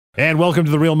And welcome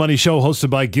to The Real Money Show, hosted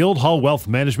by Guildhall Wealth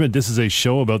Management. This is a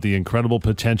show about the incredible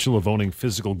potential of owning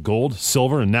physical gold,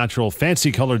 silver, and natural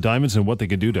fancy colored diamonds and what they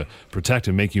can do to protect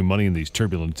and make you money in these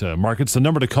turbulent markets. The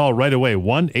number to call right away,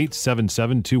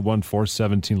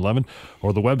 1-877-214-1711,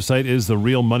 or the website is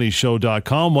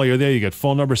therealmoneyshow.com. While you're there, you get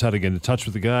phone numbers, how to get in touch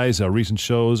with the guys, recent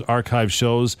shows, archive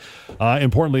shows.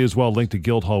 Importantly as well, linked to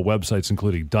Guildhall websites,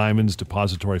 including diamonds,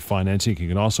 depository financing. You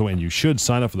can also, and you should,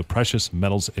 sign up for the Precious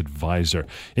Metals Advisor.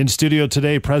 In studio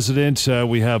today, President,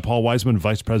 we have Paul Wiseman,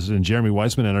 Vice President Jeremy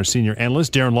Wiseman, and our senior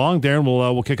analyst, Darren Long. Darren,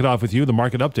 we'll kick it off with you, the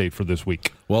market update for this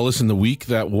week. Well, listen, the week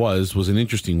that was an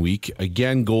interesting week.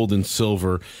 Again, gold and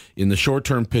silver in the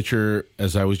short-term picture,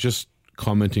 as I was just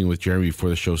commenting with Jeremy before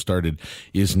the show started,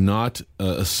 is not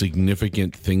a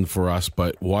significant thing for us,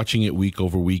 but watching it week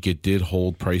over week, it did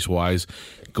hold price-wise.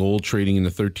 Gold trading in the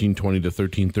 1320 to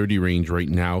 1330 range right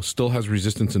now, still has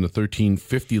resistance in the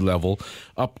 1350 level,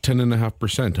 up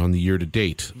 10.5% on the year to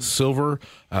date. Silver,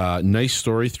 nice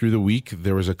story through the week.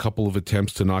 There was a couple of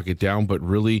attempts to knock it down, but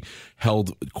really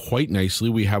held quite nicely.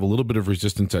 We have a little bit of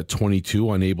resistance at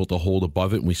 22, unable to hold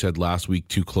above it. And we said last week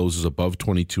 2 closes above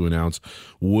 22 an ounce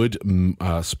would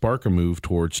spark a move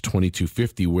towards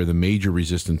 22.50, where the major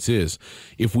resistance is.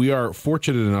 If we are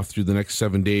fortunate enough through the next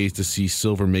 7 days to see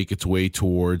silver make its way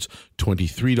towards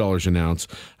 $23 an ounce,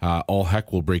 all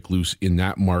heck will break loose in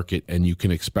that market, and you can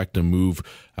expect a move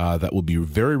that will be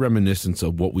very reminiscent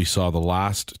of what we saw the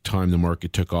last time the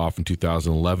market took off in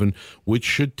 2011, which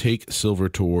should take silver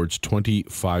towards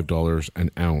 $25 an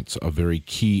ounce, a very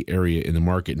key area in the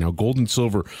market. Now, gold and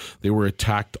silver, they were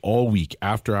attacked all week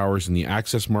after hours in the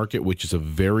access market, which is a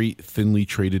very thinly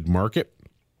traded market.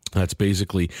 That's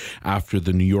basically after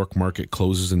the New York market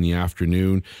closes in the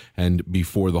afternoon and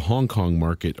before the Hong Kong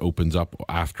market opens up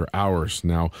after hours.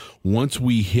 Now, once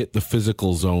we hit the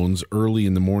physical zones early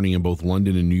in the morning in both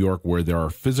London and New York, where there are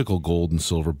physical gold and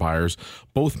silver buyers,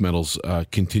 both metals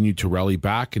continued to rally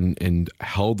back and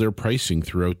held their pricing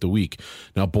throughout the week.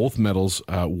 Now, both metals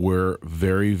were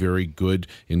very, very good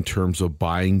in terms of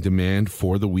buying demand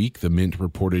for the week. The Mint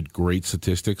reported great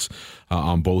statistics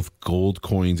on both gold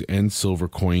coins and silver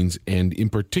coins. And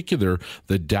in particular,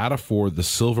 the data for the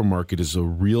silver market is a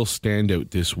real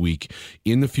standout this week.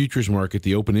 In the futures market,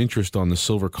 the open interest on the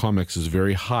silver COMEX is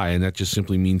very high, and that just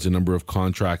simply means the number of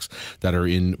contracts that are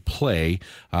in play,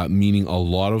 meaning a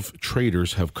lot of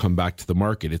traders have come back to the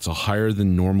market. It's a higher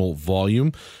than normal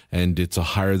volume, and it's a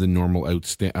higher than normal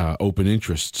open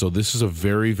interest. So this is a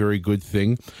very, very good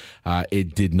thing.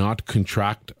 It did not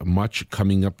contract much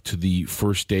coming up to the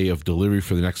first day of delivery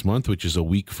for the next month, which is a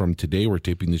week from today. We're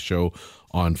taping the show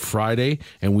on Friday,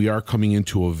 and we are coming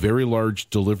into a very large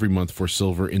delivery month for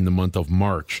silver in the month of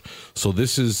March. So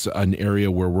this is an area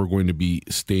where we're going to be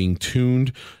staying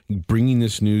tuned, bringing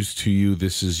this news to you.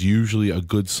 This is usually a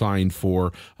good sign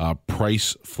for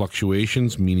price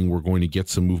fluctuations, meaning we're going to get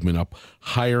some movement up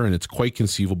higher, and it's quite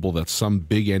conceivable that some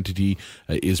big entity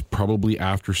is probably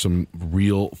after some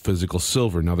real physical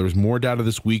silver. Now, there's more data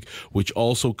this week, which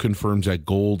also confirms that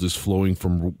gold is flowing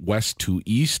from west to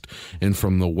east and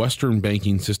from the Western banking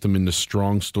system into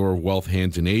strong store of wealth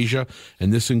hands in Asia,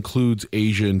 and this includes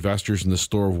Asia investors and the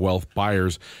store of wealth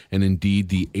buyers, and indeed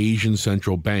the Asian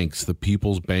central banks, the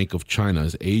People's Bank of China.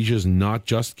 Asia is not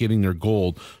just getting their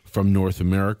gold from North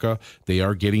America. They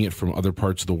are getting it from other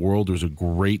parts of the world. There's a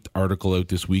great article out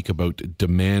this week about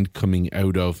demand coming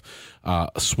out of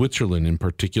Switzerland in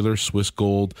particular. Swiss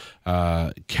gold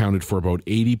counted for about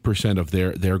 80% of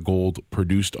their gold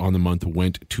produced on the month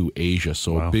went to Asia.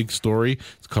 So wow. A big story.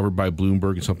 It's covered by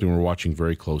Bloomberg. It's something we're watching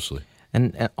very closely.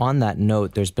 And on that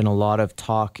note, there's been a lot of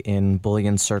talk in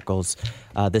bullion circles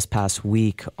this past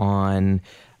week on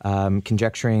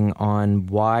conjecturing on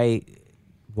why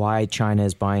China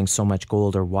is buying so much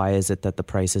gold, or why is it that the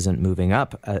price isn't moving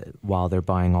up while they're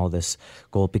buying all this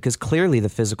gold? Because clearly the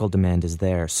physical demand is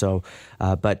there. So,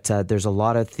 but there's a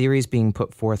lot of theories being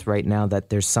put forth right now that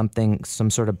there's some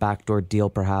sort of backdoor deal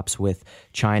perhaps with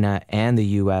China and the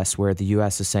U.S., where the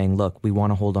U.S. is saying, look, we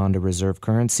want to hold on to reserve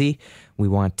currency. We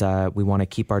want to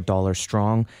keep our dollar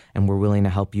strong, and we're willing to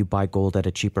help you buy gold at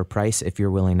a cheaper price if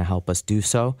you're willing to help us do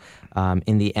so.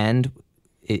 In the end,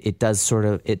 it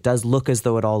does look as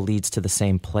though it all leads to the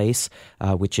same place,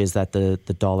 which is that the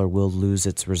dollar will lose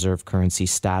its reserve currency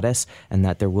status, and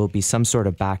that there will be some sort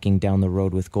of backing down the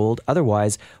road with gold.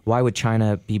 Otherwise, why would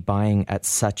China be buying at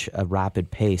such a rapid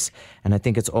pace? And I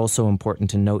think it's also important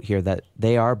to note here that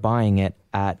they are buying it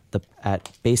at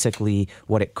basically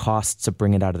what it costs to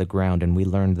bring it out of the ground, and we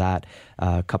learned that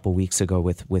a couple weeks ago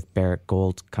with Barrick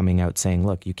Gold coming out saying,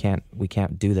 "Look, we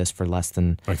can't do this for less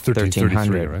than like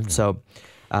 $1,333, right? So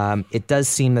It does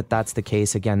seem that that's the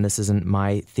case. Again, this isn't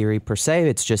my theory per se.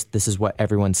 It's just this is what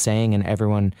everyone's saying,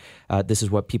 and this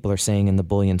is what people are saying in the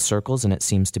bullion circles, and it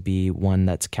seems to be one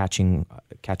that's catching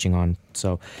on.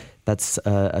 So that's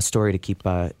a story to keep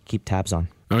tabs on.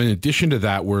 Now, in addition to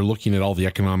that, we're looking at all the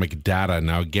economic data.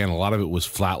 Now, again, a lot of it was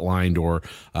flatlined or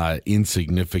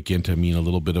insignificant. I mean, a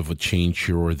little bit of a change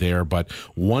here or there. But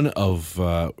one of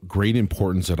great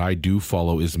importance that I do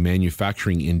follow is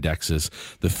manufacturing indexes.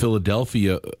 The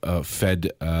Philadelphia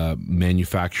Fed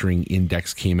manufacturing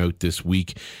index came out this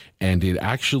week, and it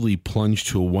actually plunged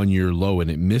to a one-year low, and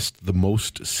it missed the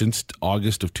most since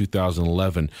August of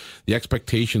 2011. The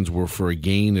expectations were for a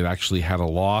gain. It actually had a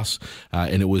loss,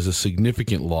 and it was a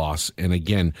significant loss. And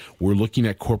again, we're looking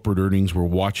at corporate earnings. We're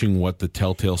watching what the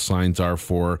telltale signs are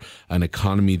for an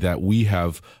economy that we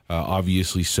have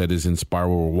obviously said is in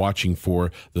spiral. We're watching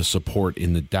for the support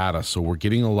in the data. So we're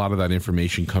getting a lot of that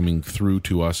information coming through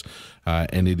to us.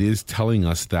 And it is telling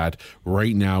us that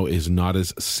right now is not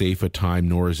as safe a time,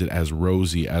 nor is it as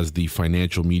rosy as the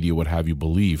financial media would have you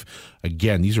believe.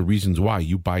 Again, these are reasons why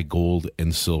you buy gold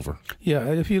and silver. Yeah,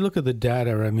 if you look at the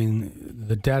data, I mean,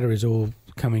 the data is all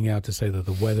coming out to say that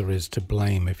the weather is to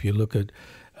blame. If you look at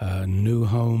new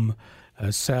home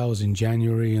sales in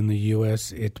January in the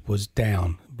U.S., it was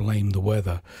down. Blame the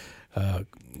weather.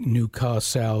 New car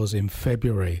sales in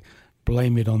February,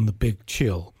 blame it on the big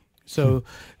chill. So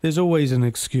there's always an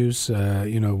excuse,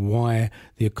 why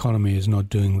the economy is not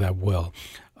doing that well.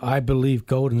 I believe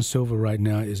gold and silver right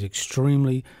now is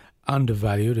extremely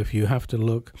undervalued. If you have to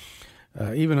look,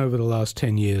 even over the last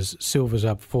 10 years, silver's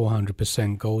up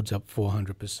 400%, gold's up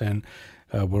 400%.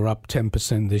 We're up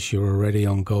 10% this year already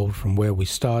on gold from where we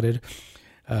started.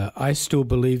 I still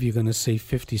believe you're going to see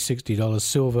 $50, $60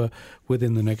 silver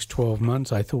within the next 12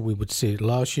 months. I thought we would see it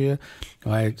last year.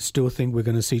 I still think we're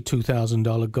going to see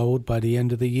 $2,000 gold by the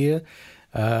end of the year.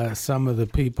 Some of the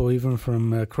people, even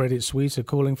from Credit Suisse, are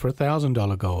calling for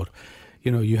 $1,000 gold.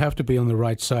 You have to be on the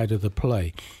right side of the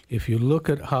play. If you look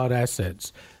at hard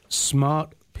assets,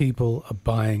 smart people are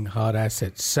buying hard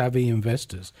assets, savvy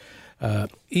investors.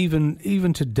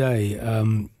 Even today,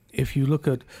 if you look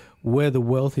at where the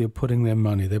wealthy are putting their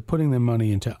money, they're putting their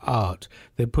money into art.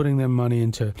 They're putting their money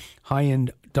into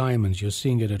high-end diamonds. You're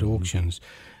seeing it at auctions.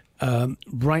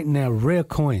 Right now, rare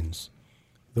coins.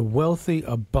 The wealthy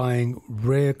are buying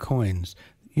rare coins.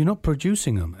 You're not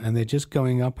producing them, and they're just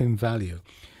going up in value.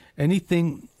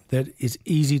 Anything that is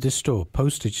easy to store,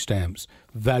 postage stamps,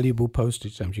 valuable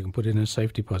postage stamps, you can put in a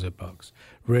safe deposit box.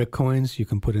 Rare coins, you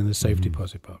can put in the safe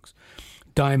deposit box.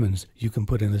 Diamonds, you can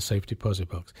put in the safe deposit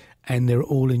box. And they're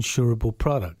all insurable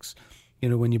products.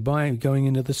 When you're going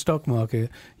into the stock market,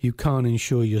 you can't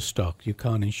insure your stock. You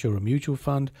can't insure a mutual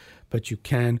fund, but you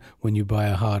can when you buy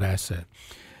a hard asset.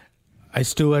 I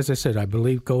still, as I said, I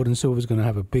believe gold and silver is going to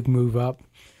have a big move up.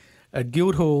 At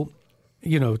Guildhall,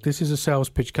 this is a sales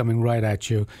pitch coming right at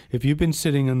you. If you've been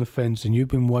sitting on the fence and you've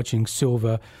been watching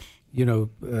silver,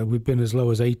 we've been as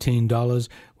low as $18.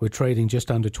 We're trading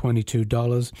just under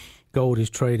 $22. Gold is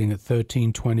trading at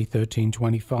 $13.20,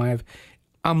 $13.25.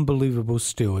 Unbelievable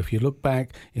still. If you look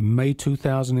back in May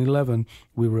 2011,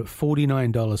 we were at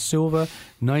 $49 silver,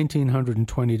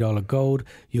 $1,920 gold.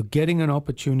 You're getting an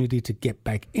opportunity to get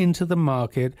back into the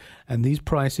market, and these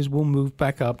prices will move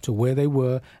back up to where they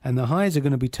were, and the highs are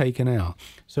going to be taken out.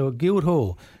 So at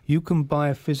Guildhall, you can buy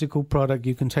a physical product.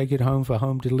 You can take it home for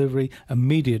home delivery,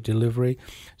 immediate delivery.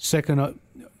 Second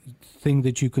thing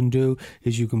that you can do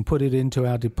is you can put it into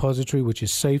our depository, which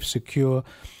is safe, secure,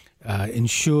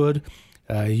 insured.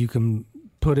 You can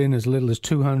put in as little as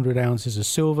 200 ounces of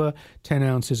silver, 10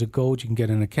 ounces of gold. You can get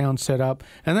an account set up,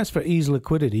 and that's for easy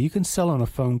liquidity. You can sell on a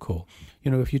phone call.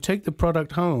 If you take the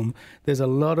product home, there's a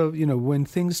lot of, when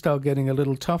things start getting a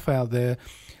little tough out there,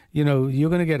 you're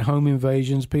going to get home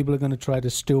invasions. People are going to try to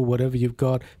steal whatever you've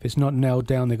got. If it's not nailed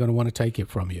down, they're going to want to take it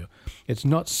from you. It's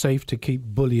not safe to keep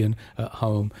bullion at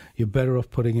home. You're better off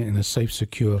putting it in a safe,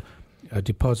 secure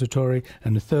depository.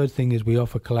 And the third thing is we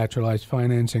offer collateralized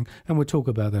financing, and we'll talk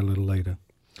about that a little later.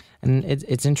 And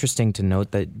it's interesting to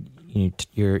note that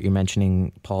you're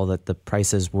mentioning, Paul, that the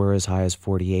prices were as high as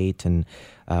 $48 and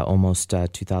almost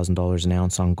 $2,000 an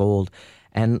ounce on gold.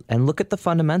 And look at the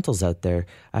fundamentals out there.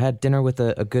 I had dinner with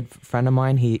a good friend of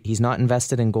mine. He's not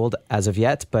invested in gold as of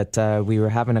yet, but we were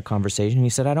having a conversation. He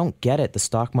said, I don't get it. The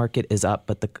stock market is up,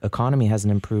 but the economy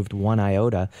hasn't improved one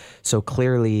iota. So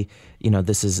clearly,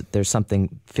 there's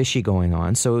something fishy going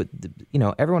on. So,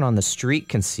 everyone on the street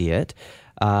can see it.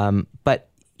 But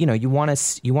you want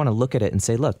to look at it and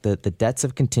say, look, the debts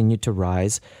have continued to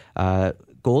rise.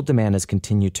 gold demand has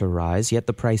continued to rise, yet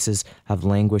the prices have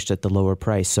languished at the lower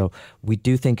price. So we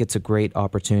do think it's a great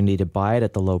opportunity to buy it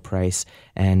at the low price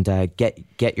and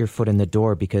get your foot in the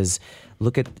door, because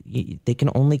they can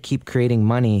only keep creating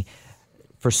money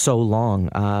for so long.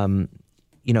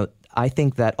 I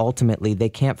think that ultimately they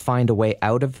can't find a way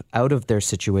out of their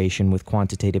situation with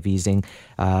quantitative easing,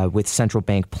 with central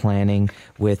bank planning,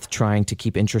 with trying to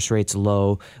keep interest rates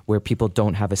low, where people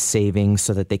don't have a savings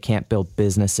so that they can't build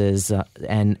businesses,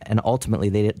 and ultimately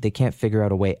they can't figure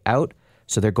out a way out.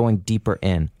 So they're going deeper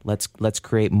in. Let's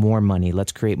create more money.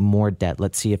 Let's create more debt.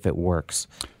 Let's see if it works.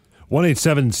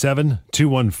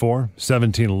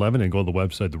 1-877-214-1711 and go to the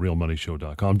website,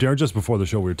 therealmoneyshow.com. Darren, just before the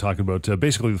show, we were talking about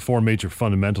basically the four major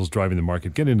fundamentals driving the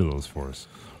market. Get into those for us.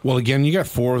 Well, again, you got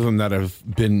four of them that have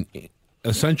been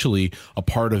essentially a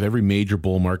part of every major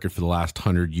bull market for the last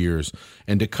 100 years.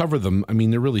 And to cover them, I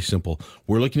mean, they're really simple.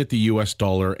 We're looking at the U.S.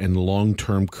 dollar and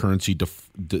long-term currency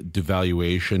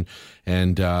devaluation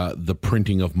and the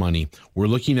printing of money. We're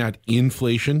looking at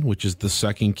inflation, which is the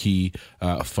second key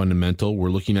fundamental.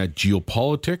 We're looking at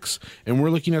geopolitics, and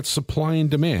we're looking at supply and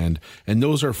demand. And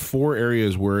those are four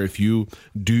areas where if you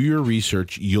do your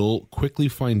research, you'll quickly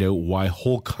find out why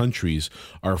whole countries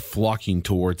are flocking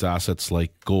towards assets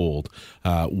like gold.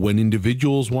 When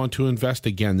individuals want to invest,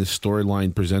 again, this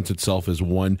storyline presents itself as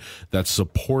one that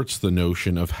supports the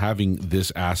notion of having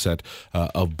this asset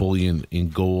of bullion in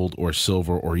gold or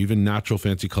silver or even natural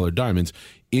fancy colored diamonds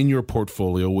in your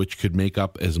portfolio, which could make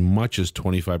up as much as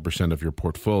 25% of your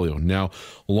portfolio. Now,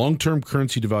 long-term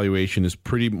currency devaluation is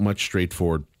pretty much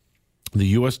straightforward. The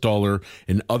U.S. dollar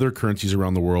and other currencies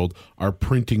around the world are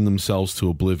printing themselves to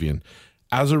oblivion.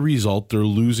 As a result, they're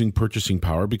losing purchasing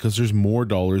power because there's more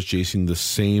dollars chasing the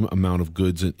same amount of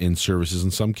goods and services,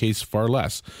 in some cases far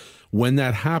less. When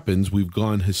that happens, we've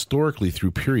gone historically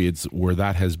through periods where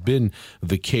that has been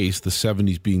the case, the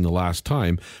 70s being the last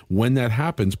time. When that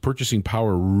happens, purchasing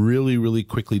power really, really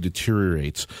quickly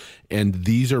deteriorates. And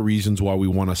these are reasons why we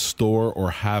want to store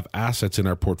or have assets in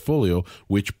our portfolio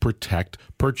which protect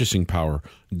purchasing power.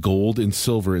 Gold and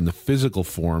silver in the physical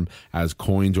form as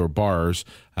coins or bars,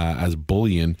 as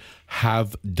bullion,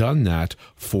 have done that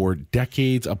for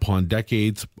decades upon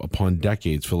decades upon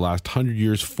decades. For the last 100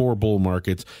 years, 4 bull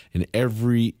markets, in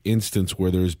every instance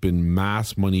where there's been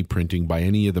mass money printing by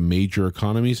any of the major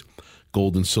economies,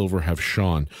 gold and silver have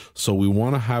shone. So we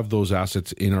want to have those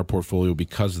assets in our portfolio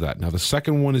because of that. Now, the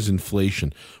second one is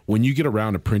inflation. When you get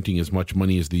around to printing as much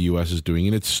money as the U.S. is doing,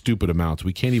 and it's stupid amounts,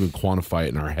 we can't even quantify it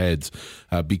in our heads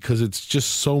because it's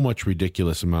just so much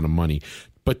ridiculous amount of money.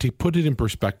 But to put it in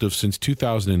perspective, since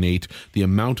 2008, the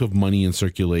amount of money in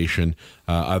circulation,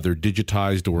 either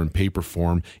digitized or in paper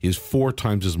form, is 4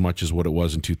 times as much as what it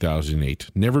was in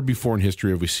 2008. Never before in history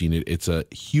have we seen it. It's a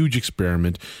huge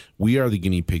experiment. We are the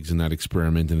guinea pigs in that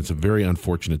experiment, and it's a very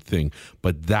unfortunate thing.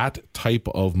 But that type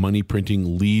of money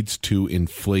printing leads to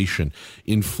inflation.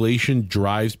 Inflation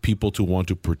drives people to want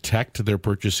to protect their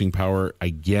purchasing power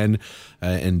again,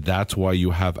 and that's why you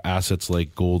have assets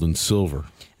like gold and silver.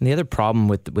 And the other problem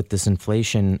with this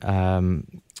inflation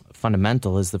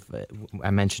fundamental is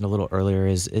I mentioned a little earlier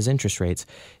is interest rates.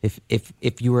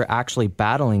 If you were actually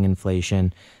battling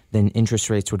inflation, then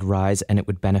interest rates would rise and it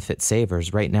would benefit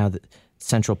savers. Right now,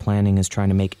 central planning is trying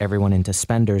to make everyone into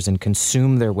spenders and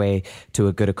consume their way to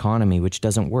a good economy, which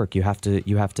doesn't work. You have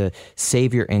to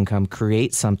save your income,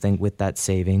 create something with that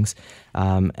savings,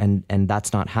 and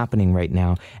that's not happening right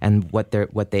now. And what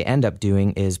they end up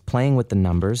doing is playing with the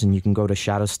numbers. And you can go to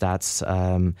Shadow Stats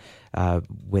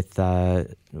with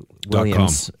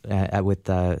Williams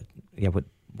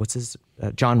what's his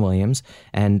John Williams,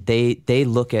 and they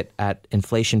look at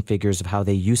inflation figures of how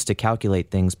they used to calculate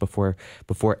things before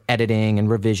editing and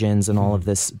revisions and all of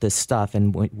this stuff.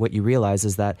 And what you realize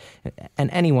is that, and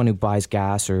anyone who buys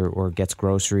gas or gets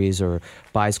groceries or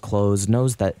buys clothes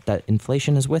knows that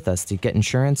inflation is with us. To get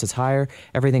insurance, it's higher.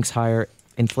 Everything's higher.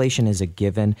 Inflation is a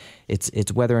given.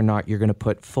 It's whether or not you're going to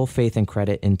put full faith and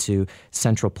credit into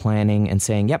central planning and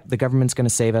saying, yep, the government's going to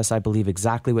save us. I believe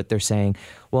exactly what they're saying.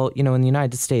 Well, in the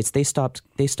United States, they stopped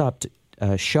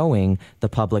showing the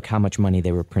public how much money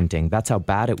they were printing. That's how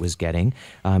bad it was getting.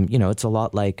 It's a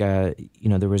lot like, there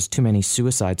was too many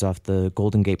suicides off the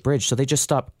Golden Gate Bridge, so they just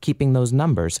stopped keeping those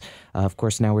numbers. Of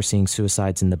course, now we're seeing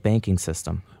suicides in the banking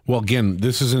system. Well, again,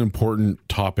 this is an important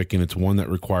topic, and it's one that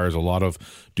requires a lot of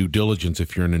due diligence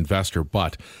if you're an investor.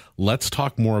 But let's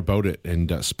talk more about it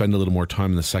and spend a little more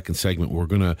time in the second segment. We're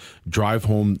going to drive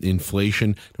home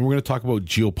inflation, and we're going to talk about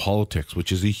geopolitics,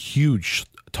 which is a huge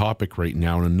topic right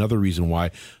now, and another reason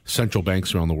why central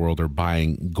banks around the world are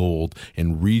buying gold,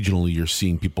 and regionally you're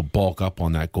seeing people bulk up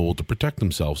on that gold to protect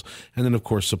themselves. And then, of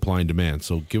course, supply and demand.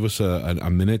 So give us a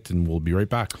minute and we'll be right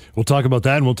back. We'll talk about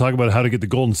that, and we'll talk about how to get the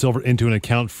gold and silver into an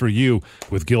account for you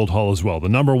with Guildhall as well. The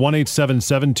number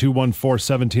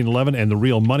 1-877-214-1711 and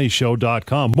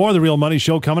therealmoneyshow.com. More of The Real Money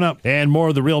Show coming up, and more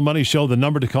of The Real Money Show. The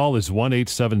number to call is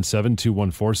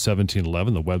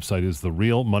 1-877-214-1711. The website is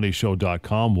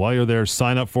therealmoneyshow.com. While you're there,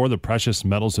 sign up for the Precious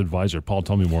Metals Advisor. Paul,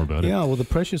 tell me more about it. Yeah, well, the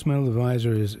Precious Metal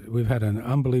Advisor we've had an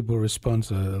unbelievable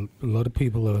response. A lot of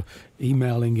people are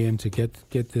emailing in to get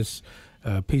this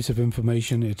piece of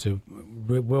information. It's a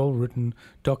well-written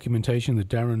documentation that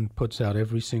Darren puts out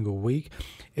every single week.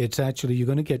 It's actually, you're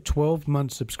going to get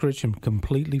 12-month subscription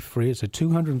completely free. It's a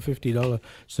 $250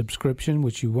 subscription,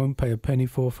 which you won't pay a penny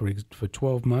for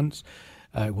 12 months.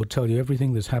 It will tell you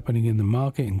everything that's happening in the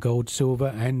market in gold, silver,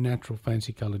 and natural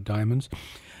fancy-colored diamonds.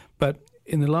 But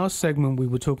in the last segment, we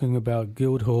were talking about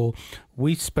Guildhall.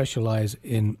 We specialize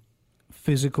in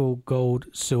physical gold,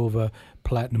 silver,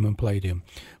 platinum, and palladium.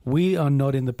 We are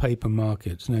not in the paper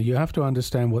markets. Now, you have to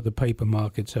understand what the paper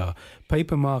markets are.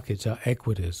 Paper markets are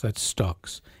equities, that's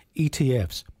stocks,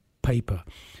 ETFs, paper,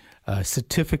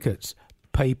 certificates,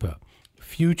 paper,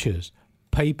 futures,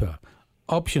 paper,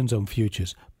 options on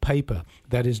futures, paper.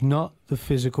 That is not the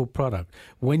physical product.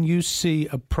 When you see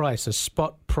a price, a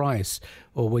spot price,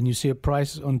 or when you see a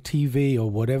price on TV or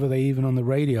whatever, they even on the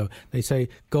radio, they say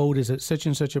gold is at such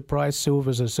and such a price, silver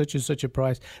is at such and such a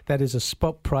price. That is a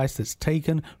spot price that's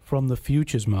taken from the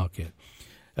futures market.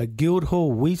 At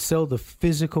Guildhall, we sell the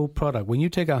physical product. When you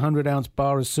take a 100-ounce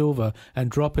bar of silver and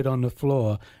drop it on the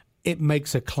floor, it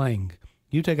makes a clang.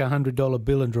 You take a $100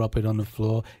 bill and drop it on the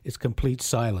floor, it's complete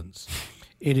silence.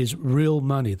 It is real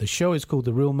money. The show is called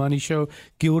The Real Money Show.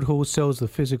 Guildhall sells the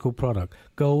physical product,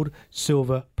 gold,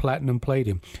 silver, platinum,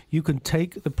 palladium. You can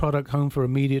take the product home for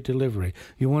immediate delivery.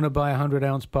 You want to buy a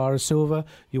 100-ounce bar of silver,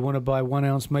 you want to buy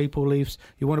 1-ounce maple leafs,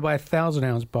 you want to buy a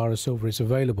 1,000-ounce bar of silver, it's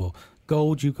available.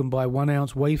 Gold, you can buy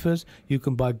 1-ounce wafers, you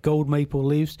can buy gold maple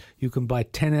leafs, you can buy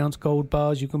 10-ounce gold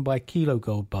bars, you can buy kilo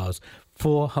gold bars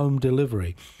for home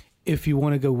delivery. If you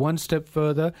want to go one step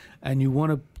further and you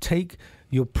want to take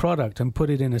your product and put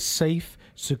it in a safe,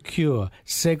 secure,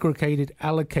 segregated,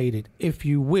 allocated, if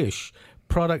you wish,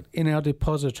 product in our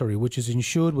depository, which is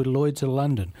insured with Lloyd's of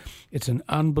London. It's an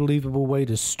unbelievable way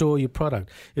to store your product.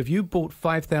 If you bought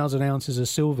 5,000 ounces of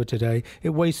silver today,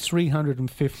 it weighs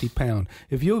 350 pounds.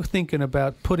 If you're thinking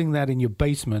about putting that in your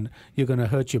basement, you're going to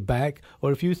hurt your back.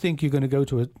 Or if you think you're going to go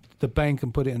to the bank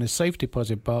and put it in a safe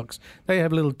deposit box, they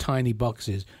have little tiny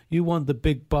boxes. You want the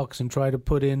big box and try to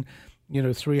put in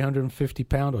 350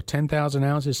 pound or 10,000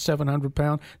 ounces, 700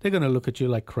 pound, they're going to look at you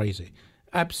like crazy.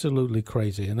 Absolutely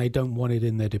crazy. And they don't want it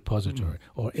in their depository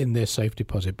or in their safe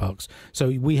deposit box. So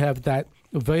we have that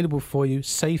available for you,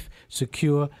 safe,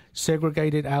 secure,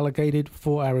 segregated, allocated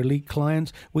for our elite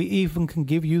clients. We even can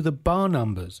give you the bar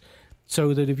numbers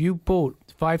so that if you bought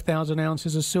 5,000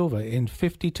 ounces of silver in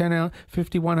 50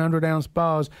 100-ounce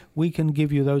bars, we can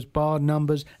give you those bar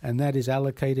numbers, and that is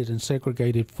allocated and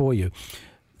segregated for you.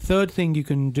 Third thing you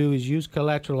can do is use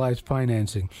collateralized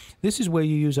financing. This is where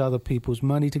you use other people's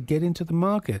money to get into the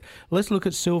market. Let's look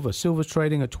at silver. Silver's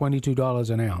trading at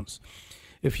 $22 an ounce.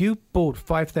 If you bought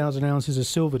 5,000 ounces of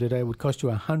silver today, it would cost you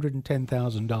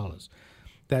 $110,000.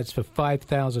 That's for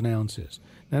 5,000 ounces.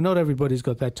 Now, not everybody's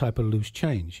got that type of loose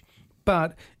change.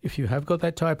 But if you have got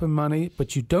that type of money,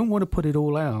 but you don't want to put it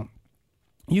all out,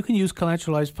 you can use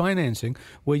collateralized financing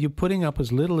where you're putting up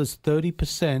as little as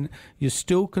 30%. You're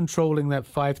still controlling that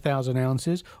 5,000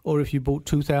 ounces, or if you bought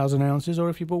 2,000 ounces, or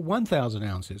if you bought 1,000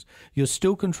 ounces. You're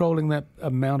still controlling that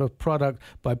amount of product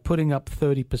by putting up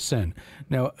 30%.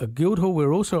 Now, at Guildhall,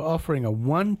 we're also offering a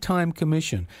one-time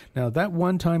commission. Now, that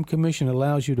one-time commission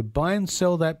allows you to buy and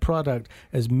sell that product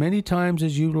as many times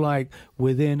as you like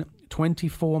within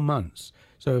 24 months.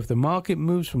 So if the market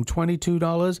moves from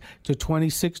 $22 to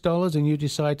 $26 and you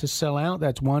decide to sell out,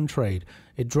 that's one trade.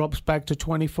 It drops back to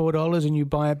 $24 and you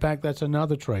buy it back, that's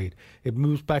another trade. It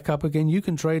moves back up again. You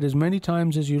can trade as many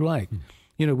times as you like.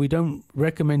 We don't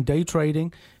recommend day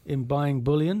trading in buying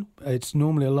bullion. It's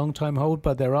normally a long time hold,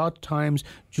 but there are times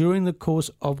during the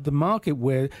course of the market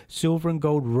where silver and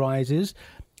gold rises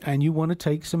and you want to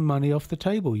take some money off the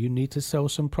table. You need to sell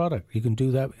some product. You can do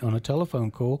that on a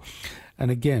telephone call. And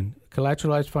again,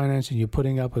 collateralized financing, you're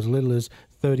putting up as little as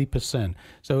 30%.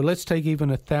 So let's take even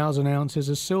 1,000 ounces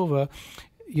of silver.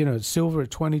 Silver at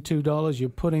 $22, you're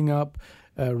putting up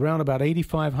around about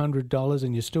 $8,500,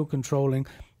 and you're still controlling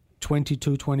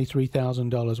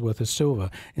 $23,000 worth of silver.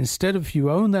 Instead of if you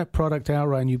own that product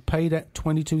outright and you pay that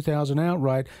 $22,000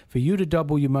 outright, for you to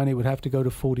double your money, it would have to go to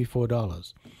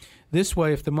 $44. This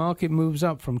way, if the market moves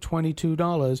up from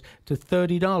 $22 to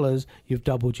 $30, you've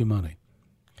doubled your money.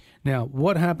 Now,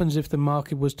 what happens if the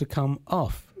market was to come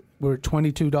off? We're at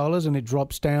 $22 and it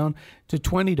drops down to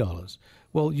 $20.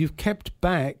 Well, you've kept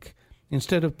back,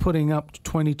 instead of putting up to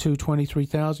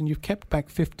 $23,000, you've kept back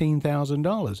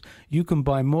 $15,000. You can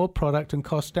buy more product and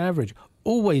cost average.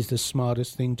 Always the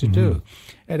smartest thing to do.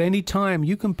 At any time,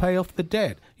 you can pay off the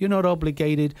debt. You're not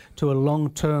obligated to a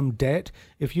long-term debt.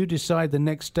 If you decide the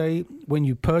next day when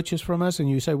you purchase from us and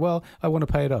you say, well, I want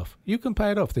to pay it off, you can pay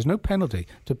it off. There's no penalty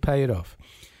to pay it off.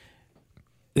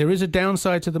 There is a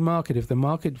downside to the market. If the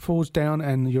market falls down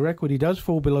and your equity does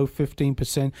fall below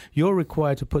 15%, you're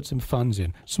required to put some funds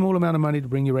in. Small amount of money to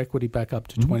bring your equity back up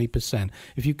to 20%.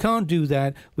 If you can't do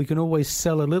that, we can always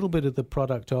sell a little bit of the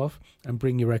product off and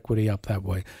bring your equity up that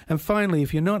way. And finally,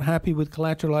 if you're not happy with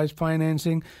collateralized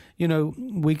financing,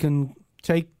 we can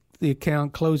take the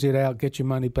account, close it out, get your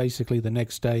money basically the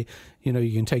next day. You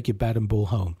can take your bat and ball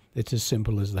home. It's as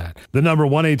simple as that. The number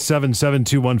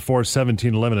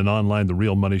 1-877-214-1711 and online,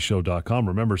 therealmoneyshow.com.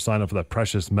 Remember, sign up for that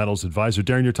Precious Metals Advisor.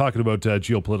 Darren, you're talking about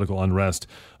geopolitical unrest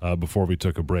before we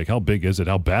took a break. How big is it?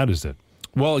 How bad is it?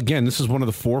 Well, again, this is one of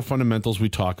the four fundamentals we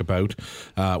talk about.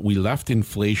 We left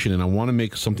inflation, and I want to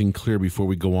make something clear before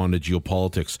we go on to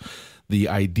geopolitics. The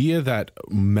idea that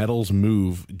metals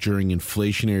move during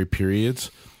inflationary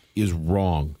periods is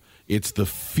wrong. It's the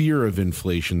fear of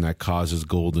inflation that causes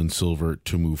gold and silver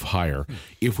to move higher.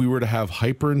 If we were to have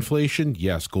hyperinflation,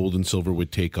 yes, gold and silver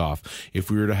would take off.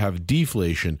 If we were to have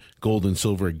deflation, gold and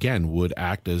silver again would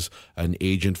act as an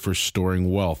agent for storing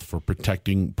wealth, for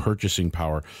protecting purchasing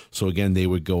power. So again, they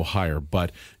would go higher.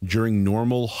 But during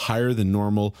normal, higher than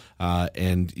normal,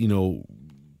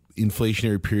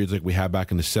 inflationary periods like we had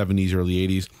back in the 70s, early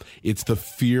 80s, it's the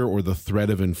fear or the threat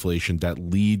of inflation that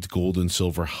leads gold and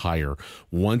silver higher.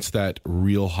 Once that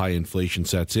real high inflation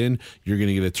sets in, you're going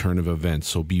to get a turn of events.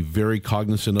 So be very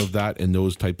cognizant of that and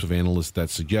those types of analysts that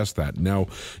suggest that. Now,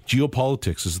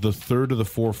 geopolitics is the third of the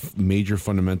four major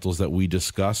fundamentals that we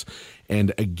discuss.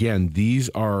 And again, these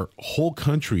are whole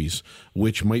countries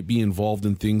which might be involved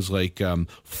in things like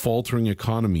faltering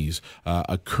economies,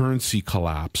 a currency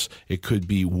collapse. It could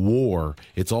be war.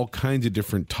 It's all kinds of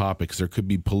different topics. There could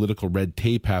be political red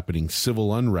tape happening,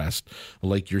 civil unrest,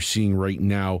 like you're seeing right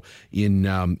now in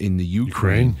the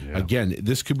Ukraine. Yeah. Again,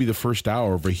 this could be the first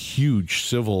hour of a huge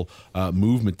civil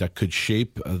movement that could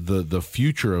shape the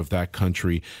future of that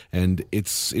country. And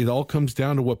it all comes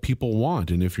down to what people want.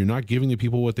 And if you're not giving the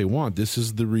people what they want, this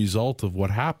is the result of what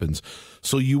happens.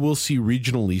 So you will see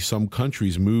regionally some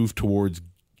countries move towards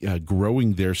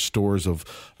growing their stores of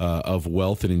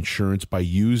wealth and insurance by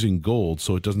using gold.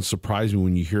 So it doesn't surprise me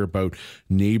when you hear about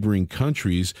neighboring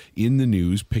countries in the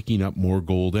news picking up more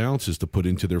gold ounces to put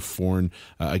into their foreign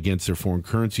against their foreign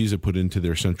currencies, to put into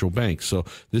their central banks. So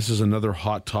this is another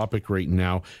hot topic right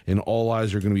now, and all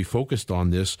eyes are going to be focused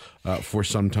on this for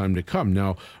some time to come.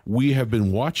 Now, we have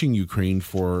been watching Ukraine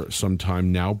for some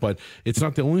time now, but it's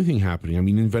not the only thing happening. I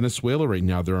mean, in Venezuela right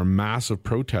now, there are massive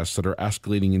protests that are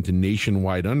escalating into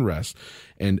nationwide unrest.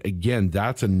 And again,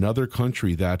 that's another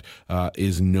country that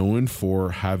is known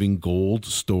for having gold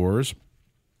stores.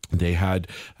 They had,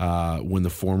 when the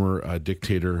former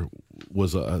dictator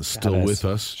was still Chavez. with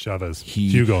us, Chavez.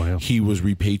 Hugo, yeah. He was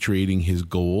repatriating his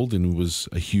gold, and it was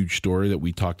a huge story that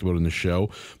we talked about in the show.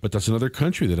 But that's another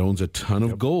country that owns a ton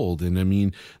of gold. And I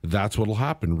mean, that's what will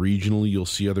happen. Regionally, you'll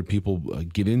see other people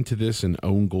get into this and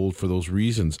own gold for those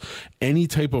reasons. Any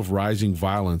type of rising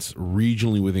violence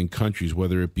regionally within countries,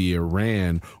 whether it be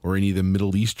Iran or any of the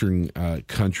Middle Eastern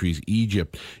countries,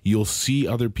 Egypt, you'll see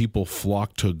other people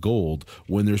flock to gold.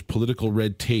 When there's political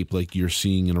red tape like you're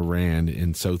seeing in Iran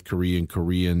and South Korea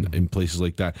and in places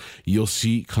like that, you'll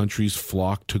see countries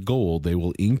flock to gold. They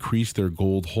will increase their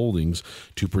gold holdings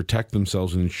to protect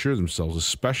themselves and insure themselves,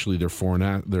 especially their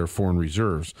foreign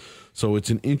reserves. So it's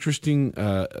an interesting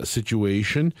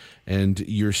situation, and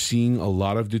you're seeing a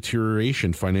lot of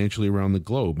deterioration financially around the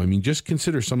globe. I mean, just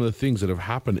consider some of the things that have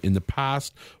happened in the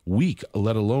past week,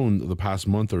 let alone the past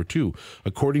month or two.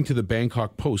 According to the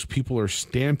Bangkok Post, people are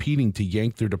stampeding to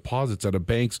yank their deposits out of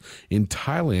banks in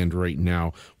Thailand right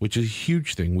now, which which is a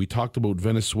huge thing. We talked about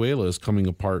Venezuela is coming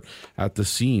apart at the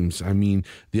seams. I mean,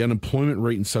 the unemployment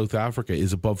rate in South Africa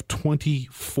is above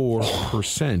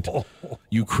 24%.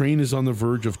 Ukraine is on the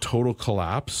verge of total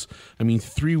collapse. I mean,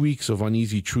 3 weeks of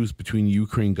uneasy truce between the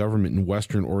Ukraine government and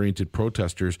Western-oriented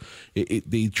protesters.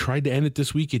 They tried to end it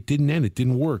this week. It didn't end. It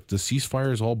didn't work. The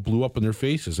ceasefires all blew up in their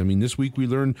faces. I mean, this week we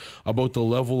learned about the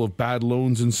level of bad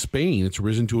loans in Spain. It's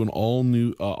risen to an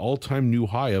all-time new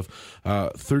high of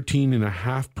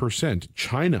 13.5%.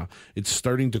 China, it's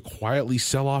starting to quietly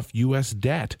sell off U.S.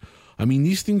 debt. I mean,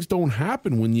 these things don't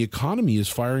happen when the economy is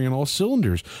firing on all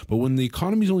cylinders. But when the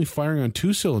economy is only firing on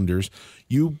 2 cylinders,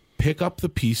 you pick up the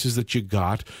pieces that you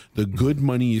got, the good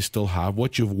money you still have,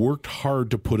 what you've worked hard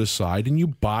to put aside, and you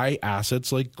buy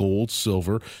assets like gold,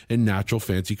 silver, and natural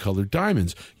fancy colored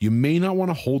diamonds. You may not want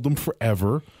to hold them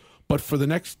forever, but for the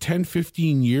next 10,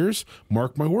 15 years,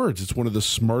 mark my words, it's one of the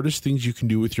smartest things you can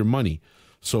do with your money.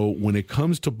 So when it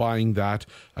comes to buying that,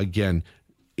 again,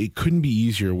 it couldn't be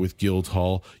easier with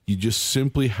Guildhall. You just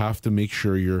simply have to make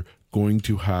sure you're going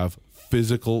to have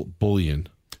physical bullion.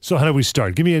 So how do we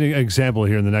start? Give me an example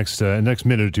here in the next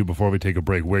minute or two before we take a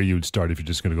break, where you would start if you're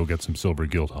just going to go get some silver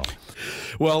Guildhall.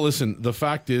 Well, listen, the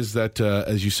fact is that,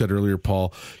 as you said earlier,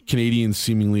 Paul, Canadians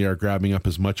seemingly are grabbing up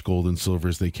as much gold and silver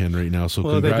as they can right now. So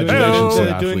congratulations to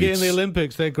the athletes. They're doing it in the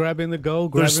Olympics. They're grabbing the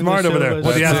gold, They're smart over there.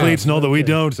 Well, the athletes know that we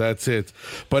don't. That's it.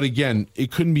 But again,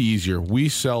 it couldn't be easier. We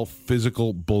sell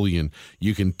physical bullion.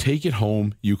 You can take it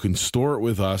home. You can store it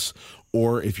with us.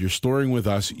 Or if you're storing with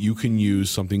us, you can use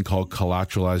something called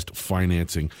collateralized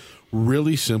financing.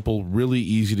 Really simple, really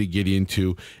easy to get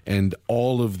into, and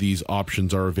all of these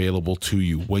options are available to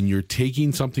you. When you're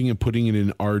taking something and putting it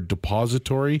in our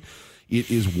depository, it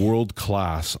is world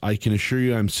class. I can assure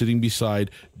you I'm sitting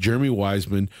beside Jeremy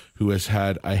Wiseman, who has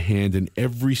had a hand in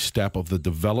every step of the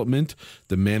development,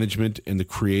 the management, and the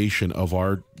creation of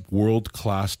our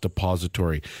world-class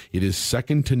depository. It is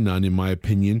second to none, in my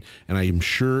opinion, and I am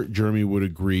sure Jeremy would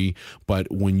agree.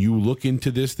 But when you look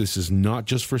into this, this is not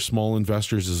just for small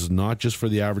investors. This is not just for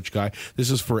the average guy.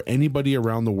 This is for anybody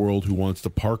around the world who wants to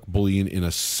park bullion in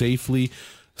a safely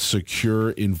secure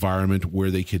environment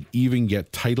where they could even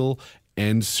get title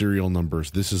and serial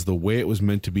numbers. This is the way it was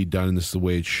meant to be done, and this is the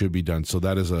way it should be done. So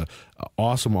that is a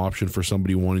awesome option for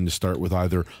somebody wanting to start with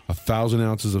either 1,000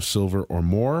 ounces of silver or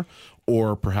more,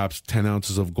 or perhaps 10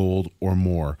 ounces of gold or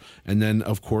more. And then,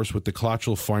 of course, with the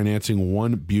collateral financing,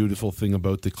 one beautiful thing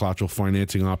about the collateral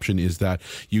financing option is that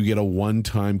you get a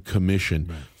one-time commission.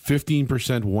 Right.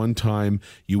 15% one time.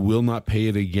 You will not pay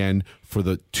it again for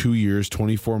the 2 years,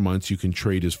 24 months. You can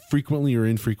trade as frequently or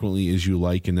infrequently as you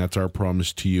like, and that's our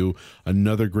promise to you.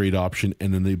 Another great option,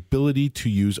 and an ability to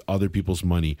use other people's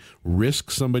money. Risk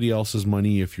somebody else's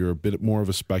money if you're a bit more of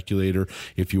a speculator.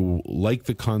 If you like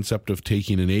the concept of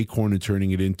taking an acorn and turning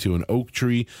it into an oak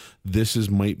tree, this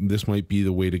might be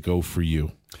the way to go for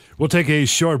you. We'll take a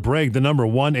short break. The number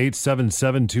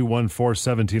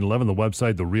 1-877-214-1711. The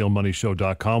website,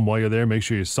 therealmoneyshow.com. While you're there, make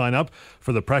sure you sign up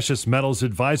for the Precious Metals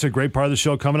Advisor. Great part of the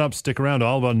show coming up. Stick around.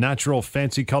 All about natural,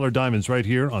 fancy color diamonds right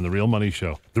here on The Real Money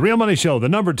Show. The Real Money Show, the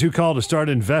number 2 call to start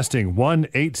investing.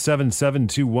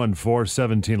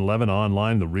 1-877-214-1711.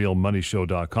 Online,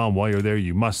 therealmoneyshow.com. While you're there,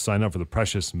 you must sign up for the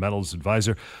Precious Metals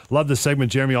Advisor. Love this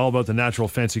segment, Jeremy, all about the natural,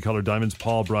 fancy color diamonds.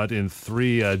 Paul brought in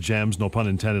 3 gems, no pun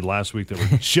intended, last week that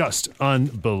were just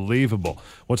unbelievable.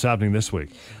 What's happening this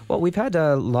week? Well, we've had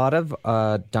a lot of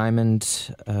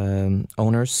diamond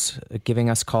owners giving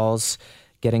us calls,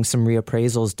 getting some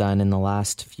reappraisals done in the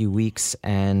last few weeks,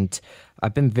 and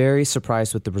I've been very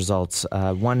surprised with the results.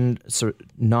 One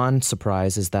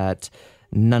non-surprise is that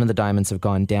none of the diamonds have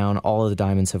gone down. All of the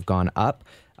diamonds have gone up.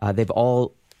 They've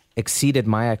all exceeded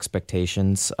my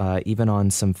expectations, even on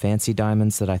some fancy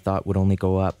diamonds that I thought would only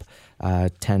go up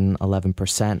 10,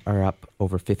 11% are up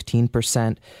over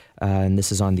 15%, and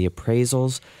this is on the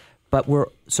appraisals. But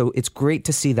so it's great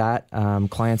to see that.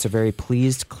 Clients are very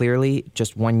pleased, clearly,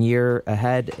 just 1 year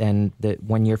ahead and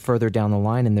 1 year further down the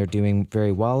line, and they're doing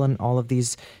very well in all of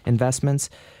these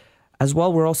investments. As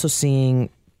well, we're also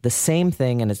seeing the same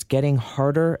thing, and it's getting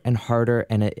harder and harder,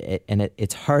 and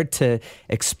it's hard to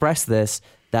express this,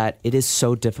 that it is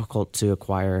so difficult to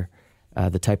acquire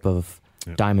the type of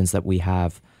diamonds that we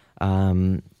have.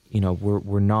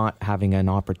 We're not having an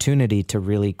opportunity to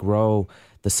really grow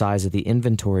the size of the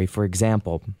inventory. For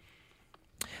example,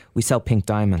 we sell pink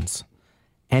diamonds.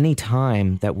 Any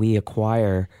time that we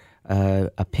acquire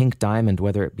a pink diamond,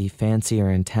 whether it be fancy or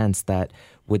intense, that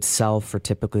would sell for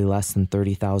typically less than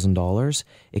 $30,000,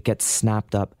 it gets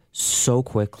snapped up so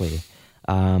quickly.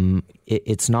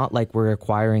 It's not like we're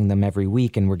acquiring them every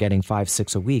week and we're getting 5,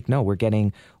 6 a week. No, we're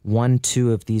getting 1,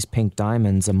 2 of these pink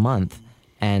diamonds a month,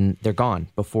 and they're gone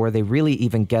before they really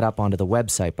even get up onto the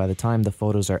website. By the time the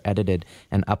photos are edited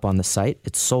and up on the site,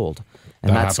 it's sold.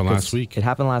 And that happened last week. It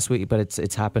happened last week, but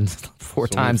it's happened 4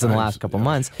 times in the last couple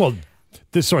months. Well,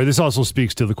 this also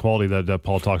speaks to the quality that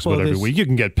Paul talks about every week. You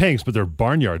can get pinks, but they're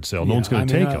barnyard sale. No one's going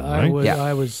to take them, right?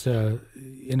 I was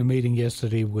in a meeting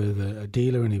yesterday with a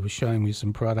dealer, and he was showing me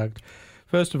some product.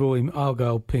 First of all, in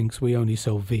Argyle pinks, we only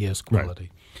sell VS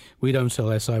quality. Right. We don't sell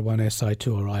SI1,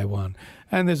 SI2, or I1.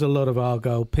 And there's a lot of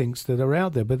Argyle pinks that are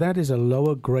out there, but that is a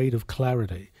lower grade of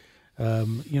clarity.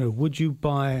 Would you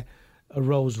buy a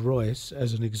Rolls Royce,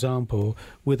 as an example,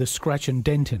 with a scratch and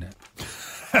dent in it?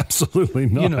 Absolutely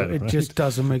not. It just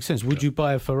doesn't make sense. Would you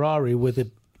buy a Ferrari with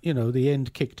it, the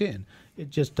end kicked in? It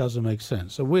just doesn't make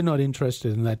sense. So we're not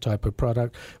interested in that type of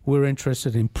product. We're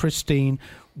interested in pristine,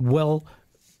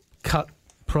 well-cut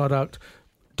product,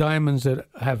 diamonds that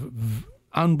have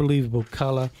unbelievable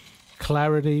color,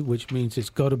 clarity, which means it's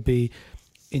got to be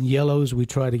in yellows. We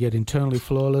try to get internally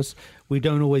flawless. We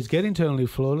don't always get internally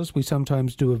flawless. We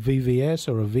sometimes do a VVS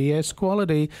or a VS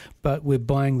quality, but we're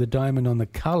buying the diamond on the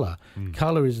color.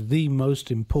 Color is the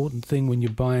most important thing when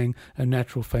you're buying a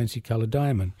natural fancy color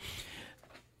diamond.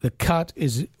 The cut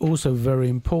is also very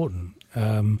important.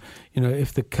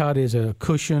 If the cut is a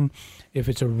cushion, if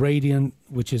it's a radiant,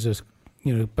 which is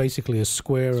basically a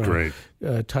square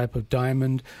type of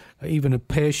diamond, even a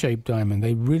pear-shaped diamond,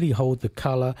 they really hold the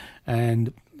color,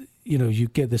 and you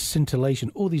get the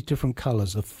scintillation, all these different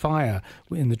colors, the fire.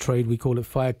 In the trade, we call it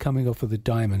fire coming off of the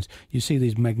diamonds. You see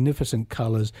these magnificent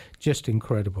colors, just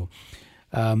incredible.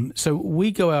 So we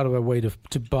go out of our way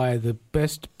to buy the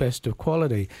best of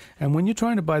quality. And when you're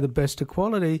trying to buy the best of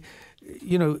quality,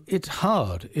 it's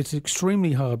hard. It's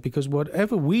extremely hard, because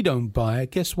whatever we don't buy,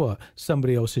 guess what?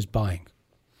 Somebody else is buying.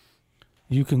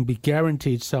 You can be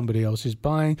guaranteed somebody else is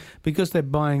buying, because they're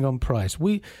buying on price.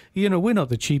 We're not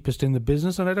the cheapest in the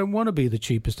business, and I don't want to be the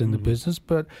cheapest in the business,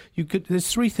 but there's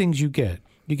 3 things you get.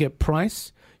 You get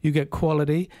price, you get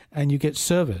quality, and you get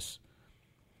service.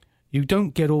 You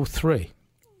don't get all 3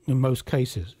 in most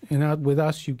cases. With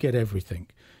us, you get everything.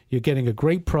 You're getting a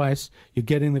great price, you're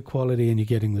getting the quality, and you're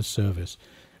getting the service.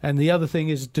 And the other thing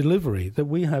is delivery, that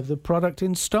we have the product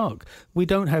in stock. We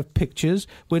don't have pictures.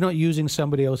 We're not using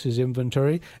somebody else's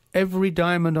inventory. Every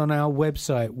diamond on our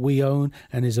website we own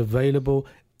and is available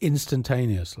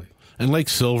instantaneously. And like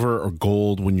silver or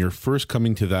gold, when you're first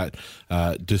coming to that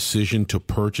decision to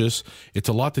purchase, it's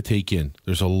a lot to take in.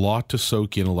 There's a lot to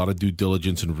soak in, a lot of due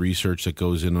diligence and research that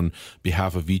goes in on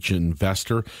behalf of each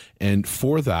investor. And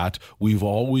for that, we've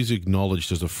always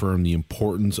acknowledged as a firm the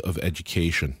importance of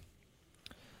education.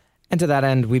 And to that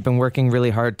end, we've been working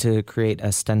really hard to create a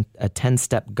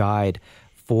 10-step guide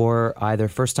for either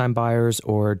first-time buyers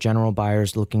or general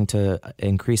buyers looking to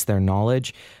increase their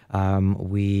knowledge.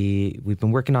 We've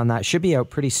been working on that. Should be out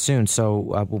pretty soon.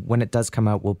 So when it does come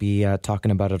out, we'll be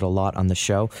talking about it a lot on the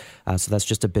show. So that's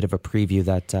just a bit of a preview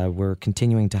that we're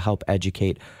continuing to help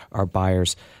educate our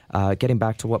buyers. Getting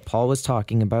back to what Paul was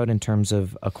talking about in terms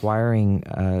of acquiring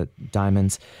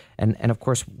diamonds, and of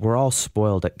course we're all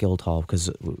spoiled at Guildhall, because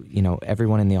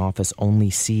everyone in the office only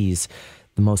sees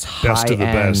the most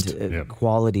high-end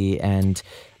quality, and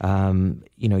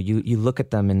you look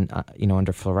at them in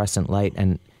under fluorescent light,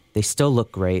 and they still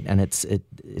look great, and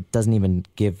it doesn't even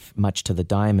give much to the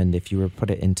diamond. If you were to put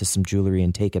it into some jewelry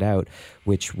and take it out,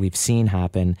 which we've seen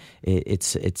happen,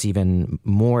 it's even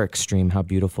more extreme how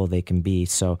beautiful they can be.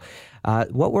 So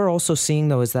what we're also seeing,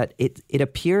 though, is that it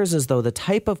appears as though the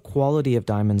type of quality of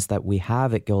diamonds that we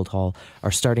have at Guildhall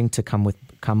are starting to come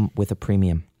with a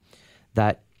premium.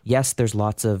 That yes, there's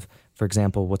lots of, for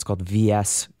example, what's called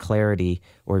VS clarity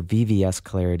or VVS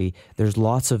clarity. There's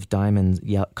lots of diamonds,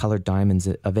 colored diamonds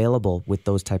available with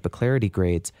those type of clarity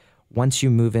grades. Once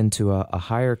you move into a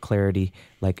higher clarity,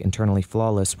 like internally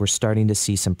flawless, we're starting to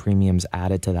see some premiums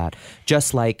added to that.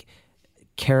 Just like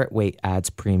carat weight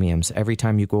adds premiums. Every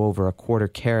time you go over a quarter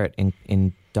carat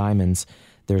in diamonds,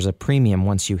 there's a premium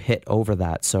once you hit over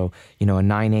that. So, a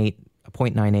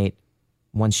 0.98,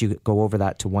 once you go over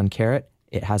that to 1 carat,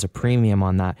 it has a premium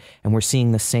on that. And we're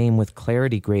seeing the same with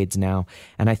clarity grades now.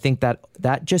 And I think that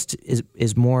just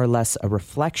is more or less a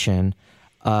reflection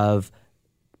of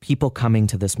people coming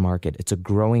to this market. It's a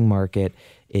growing market.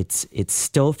 It's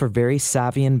still for very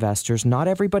savvy investors. Not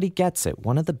everybody gets it.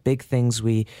 One of the big things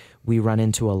we run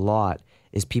into a lot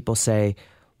is people say,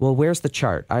 well, where's the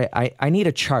chart? I need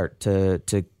a chart to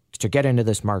get into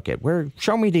this market.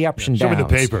 Show me the ups and downs. Show me the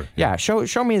paper. Yeah,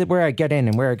 show me where I get in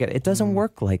and where I get. It doesn't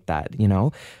work like that,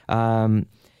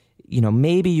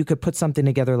 maybe you could put something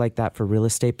together like that for real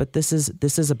estate, but this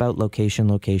is about location.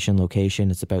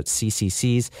 It's about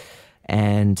CCCs.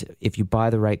 And if you buy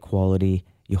the right quality,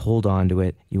 you hold on to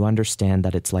it, you understand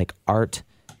that it's like art.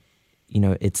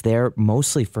 It's there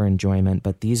mostly for enjoyment,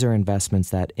 but these are investments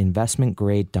that investment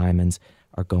grade diamonds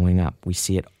are going up. We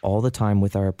see it all the time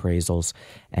with our appraisals.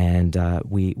 And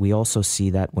we also see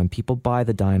that when people buy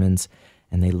the diamonds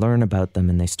and they learn about them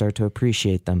and they start to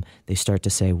appreciate them, they start to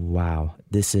say, wow,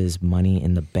 this is money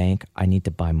in the bank. I need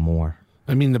to buy more.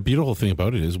 I mean, the beautiful thing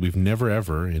about it is we've never,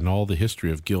 ever, in all the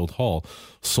history of Guildhall,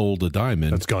 sold a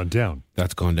diamond That's gone down.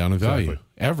 That's gone down in value. Exactly.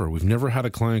 Ever. We've never had a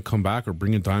client come back or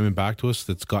bring a diamond back to us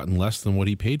that's gotten less than what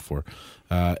he paid for.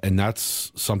 And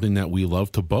that's something that we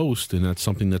love to boast, and that's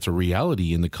something that's a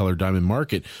reality in the colored diamond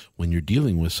market when you're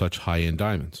dealing with such high-end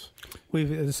diamonds. We've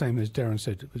the same as Darren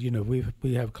said. We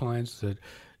have clients that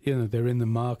they're in the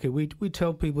market. We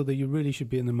tell people that you really should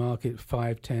be in the market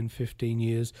 5, 10, 15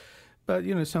 years. But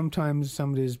sometimes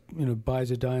somebody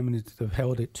buys a diamond, they've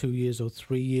held it 2 years or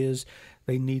 3 years.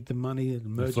 They need the money. An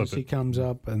emergency comes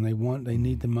up, and they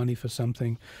need the money for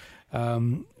something.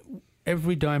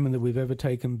 Every diamond that we've ever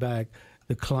taken back,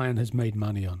 the client has made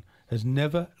money on. Has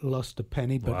never lost a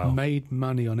penny, but made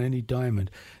money on any diamond.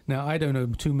 Now, I don't know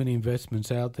too many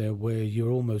investments out there where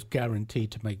you're almost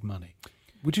guaranteed to make money.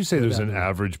 Would you say there's an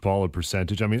average, Paul, a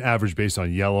percentage? I mean, average based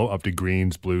on yellow up to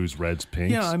greens, blues, reds,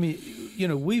 pinks? Yeah, I mean,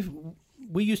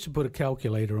 we used to put a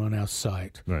calculator on our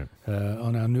site, right.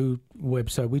 On our new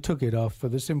website. We took it off for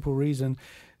the simple reason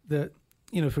that,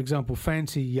 for example,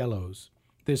 fancy yellows.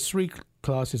 There's 3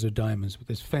 classes of diamonds.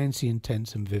 There's fancy,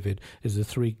 intense, and vivid is the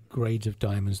 3 grades of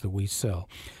diamonds that we sell.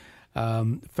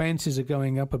 Fancies are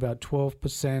going up about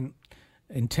 12%.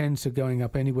 Intense are going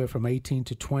up anywhere from 18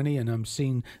 to 20, and I'm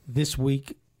seeing this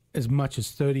week as much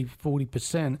as 30,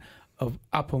 40%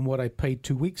 up on what I paid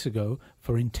 2 weeks ago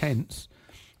for intense.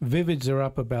 Vivids are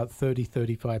up about 30,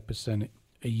 35%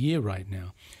 a year right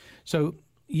now. So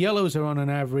yellows are on an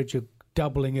average of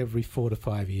doubling every 4 to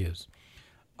 5 years.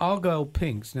 Argyle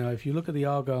pinks, now if you look at the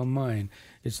Argyle mine,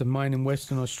 it's a mine in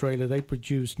Western Australia. They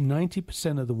produce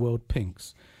 90% of the world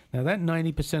pinks. Now that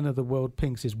 90% of the world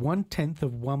pinks is 1/10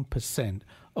 of 1%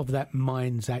 of that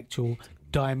mine's actual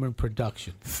diamond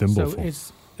production. Thimbleful. So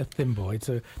it's a thimble. It's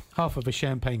a half of a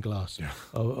champagne glass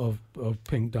of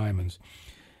pink diamonds.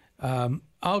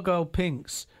 Argyle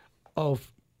pinks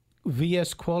of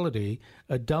VS quality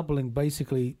are doubling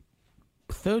basically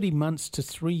 30 months to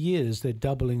 3 years. They're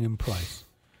doubling in price.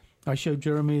 I showed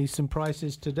Jeremy some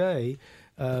prices today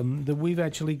that we've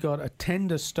actually got a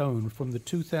tender stone from the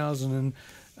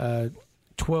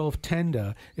 2012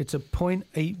 tender. It's a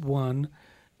 0.81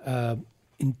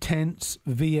 intense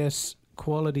VS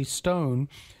quality stone.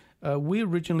 We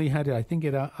originally had it, I think,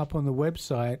 up on the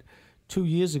website 2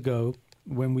 years ago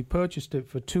when we purchased it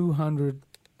for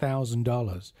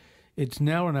 $200,000. It's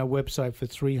now on our website for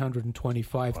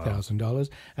 $325,000.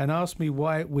 And ask me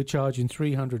why we're charging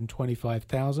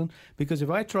 $325,000. Because if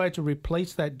I try to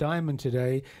replace that diamond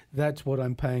today, that's what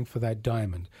I'm paying for that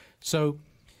diamond. So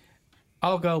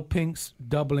Argyle pinks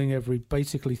doubling every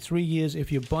basically 3 years.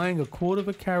 If you're buying a 1/4 of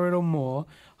a carat or more,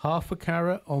 1/2 a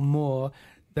carat or more,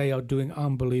 they are doing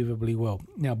unbelievably well.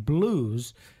 Now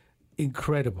blues,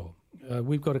 incredible.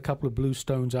 We've got a couple of blue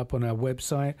stones up on our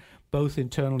website, both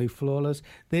internally flawless.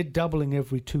 They're doubling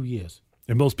every 2 years.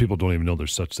 And most people don't even know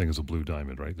there's such thing as a blue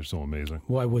diamond, right? They're so amazing.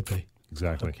 Why would they?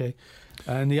 Exactly. Okay.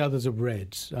 And the others are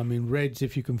reds. I mean, reds,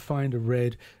 if you can find a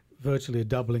red, virtually are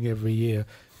doubling every year.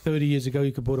 30 years ago,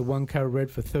 you could buy a 1 carat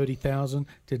red for $30,000.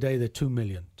 Today, they're $2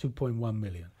 million, $2.1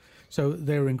 million. So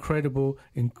they're incredible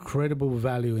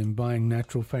value in buying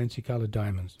natural fancy colored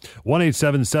diamonds.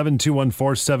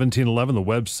 1-877-214-1711, the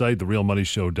website,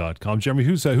 therealmoneyshow.com. Jeremy,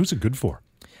 who's it good for?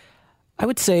 I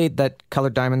would say that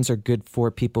colored diamonds are good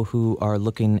for people who are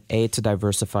looking, A, to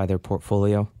diversify their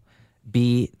portfolio,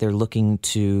 B, they're looking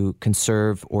to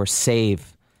conserve or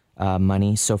save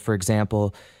money. So, for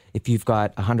example, if you've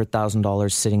got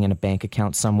 $100,000 sitting in a bank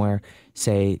account somewhere,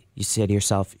 you say to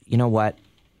yourself, you know what?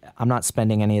 I'm not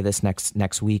spending any of this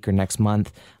next week or next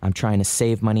month. I'm trying to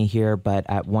save money here, but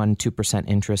at 1-2%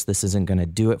 interest, this isn't going to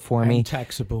do it for me. And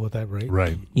taxable at that rate.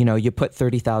 Right. You put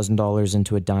 $30,000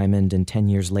 into a diamond, and 10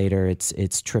 years later,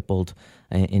 it's tripled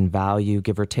in value,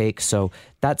 give or take. So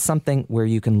that's something where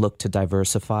you can look to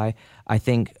diversify. I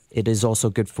think it is also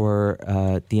good for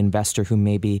the investor who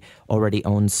maybe already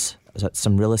owns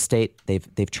some real estate.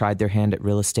 They've tried their hand at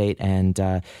real estate, and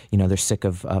they're sick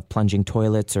of plunging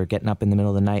toilets or getting up in the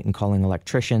middle of the night and calling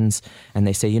electricians. And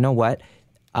they say, you know what?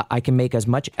 I can make as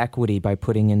much equity by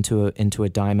putting into a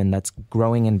diamond that's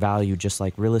growing in value, just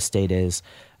like real estate is.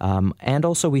 And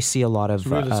also, we see a lot of it's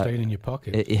real estate in your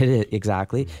pocket.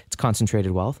 Exactly, it's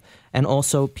concentrated wealth, and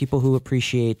also people who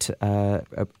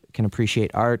can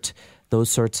appreciate art. Those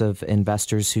sorts of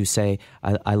investors who say,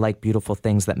 I like beautiful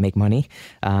things that make money.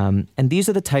 And these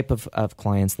are the type of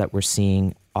clients that we're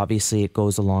seeing. Obviously, it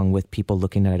goes along with people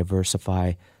looking to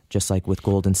diversify, just like with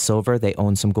gold and silver. They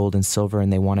own some gold and silver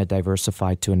and they want to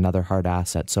diversify to another hard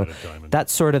asset. So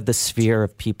that's sort of the sphere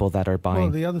of people that are buying.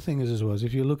 Well, the other thing is as well, is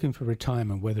if you're looking for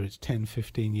retirement, whether it's 10,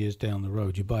 15 years down the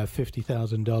road, you buy a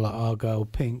 $50,000 Argyle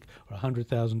Pink or a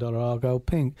 $100,000 Argyle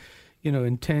Pink,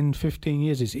 in 10, 15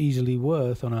 years, it's easily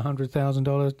worth, on a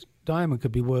 $100,000 diamond,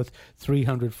 could be worth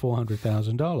 $300,000,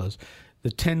 $400,000. The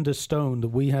tender stone that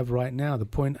we have right now, the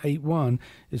 0.81,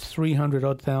 is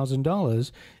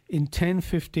 $300,000. In 10,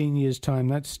 15 years' time,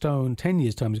 that stone, 10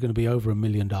 years' time, is going to be over $1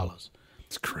 million.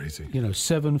 It's crazy.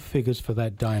 7 figures for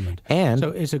that diamond. And so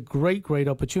it's a great, great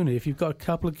opportunity. If you've got a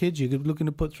couple of kids you're looking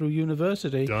to put through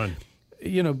university, done.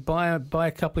 Buy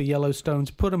a couple of yellow stones,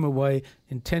 put them away.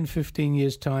 In 10, 15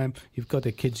 years' time, you've got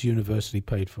the kids' university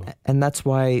paid for. And that's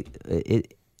why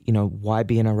why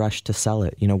be in a rush to sell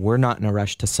it? We're not in a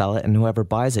rush to sell it, and whoever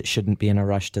buys it shouldn't be in a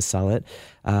rush to sell it.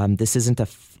 This isn't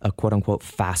a quote-unquote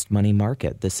fast money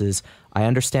market. This is, I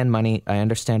understand money, I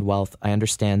understand wealth, I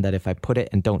understand that if I put it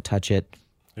and don't touch it,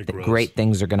 great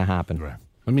things are going to happen. Right.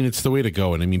 I mean, it's the way to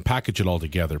go. And package it all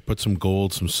together. Put some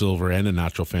gold, some silver, and a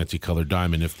natural fancy colored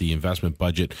diamond. If the investment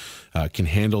budget can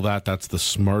handle that, that's the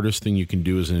smartest thing you can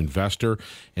do as an investor.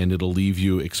 And it'll leave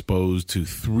you exposed to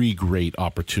 3 great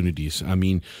opportunities.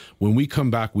 When we come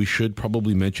back, we should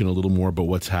probably mention a little more about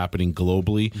what's happening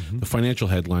globally. Mm-hmm. The financial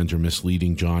headlines are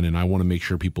misleading, John, and I want to make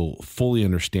sure people fully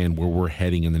understand where we're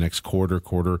heading in the next quarter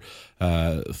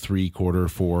 3, quarter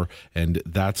 4. And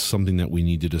that's something that we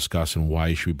need to discuss, and why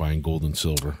you should be buying gold and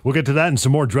silver. We'll get to that and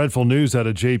some more dreadful news out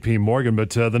of J.P. Morgan.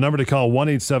 But the number to call,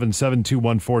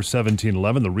 1-877-214-1711,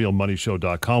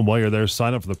 therealmoneyshow.com. While you're there,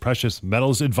 sign up for the Precious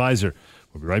Metals Advisor.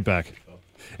 We'll be right back.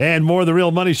 And more of The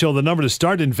Real Money Show, the number to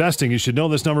start investing. You should know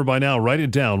this number by now. Write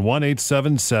it down,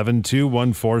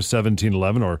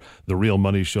 1-877-214-1711 or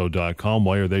therealmoneyshow.com.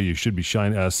 While you're there, you should be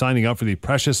signing up for the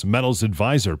Precious Metals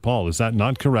Advisor. Paul, is that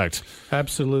not correct?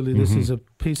 Absolutely. This is a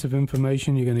piece of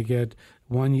information you're going to get.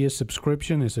 1 year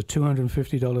subscription. It's a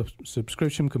 $250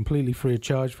 subscription, completely free of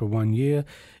charge for 1 year.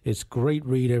 It's great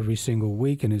read every single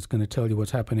week, and it's going to tell you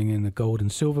what's happening in the gold and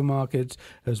silver markets,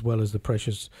 as well as the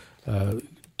precious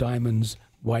diamonds,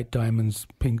 white diamonds,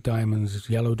 pink diamonds,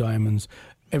 yellow diamonds.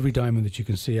 Every diamond that you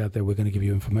can see out there, we're going to give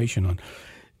you information on.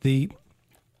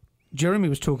 Jeremy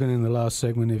was talking in the last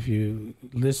segment, if you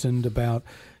listened, about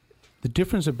the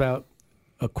difference about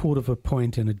 1/4 of a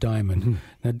point in a diamond. Mm-hmm.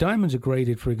 Now, diamonds are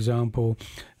graded, for example,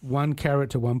 1 carat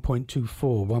to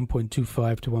 1.24,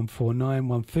 1.25 to 149,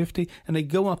 150, and they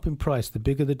go up in price. The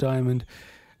bigger the diamond,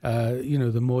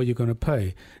 the more you're going to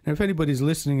pay. Now, if anybody's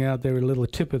listening out there, a little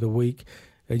tip of the week,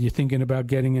 and you're thinking about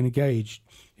getting engaged,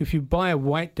 if you buy a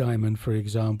white diamond, for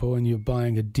example, and you're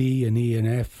buying a D, an E, an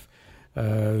F,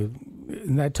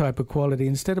 in that type of quality,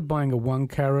 instead of buying a 1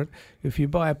 carat, if you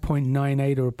buy a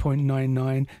 0.98 or a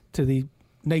 0.99, to the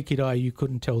naked eye, you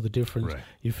couldn't tell the difference. Right.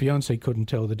 Your fiance couldn't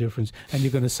tell the difference, and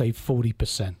you're going to save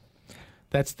 40%.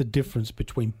 That's the difference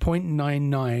between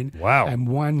 0.99 and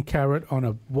 1 carat on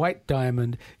a white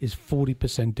diamond is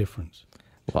 40% difference.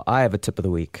 Well, I have a tip of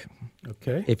the week.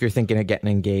 Okay. If you're thinking of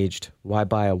getting engaged, why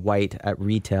buy a white at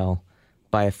retail?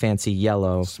 Buy a fancy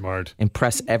yellow. Smart.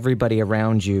 Impress everybody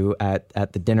around you at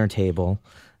the dinner table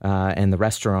and the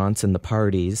restaurants and the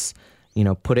parties.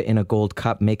 Put it in a gold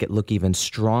cup, make it look even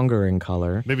stronger in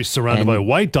color. Maybe surrounded by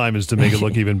white diamonds to make it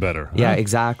look even better. Huh? Yeah,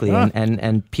 exactly.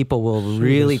 And people will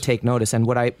really take notice. And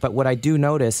what I do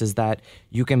notice is that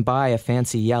you can buy a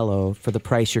fancy yellow for the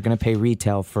price you're going to pay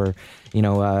retail for,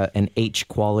 an H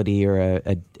quality or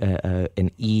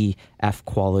an E, F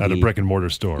quality. At a brick and mortar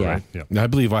store, yeah. right? Yeah. I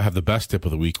believe I have the best tip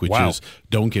of the week, which is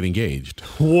don't get engaged.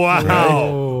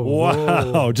 Wow.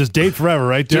 Wow. Just date forever,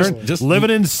 right, Darren? Just living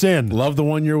in sin. Love the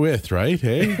one you're with, right?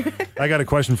 Hey? I got a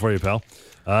question for you, pal.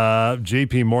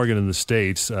 J.P. Morgan in the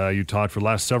States, you talked for the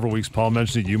last several weeks. Paul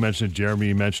mentioned it, you mentioned it,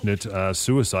 Jeremy mentioned it,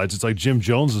 suicides. It's like Jim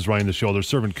Jones is running the show. They're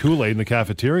serving Kool-Aid in the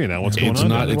cafeteria now. What's going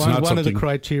on? It's not one of the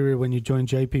criteria when you join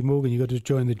J.P. Morgan, you got to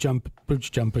join the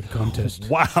bridge jumping contest.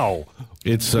 Wow.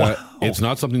 It's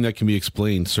not something that can be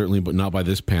explained, certainly, but not by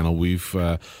this panel. We've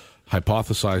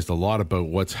hypothesized a lot about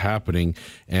what's happening.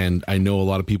 And I know a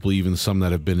lot of people, even some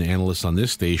that have been analysts on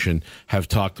this station, have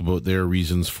talked about their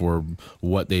reasons for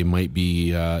what they might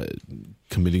be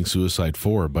committing suicide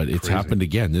for. But it's happened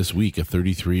again this week. A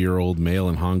 33-year-old male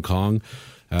in Hong Kong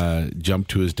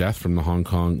jumped to his death from the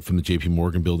JP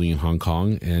Morgan building in Hong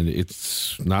Kong. And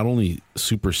it's not only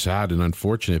super sad and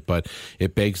unfortunate, but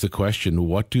it begs the question,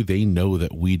 what do they know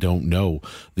that we don't know?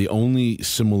 The only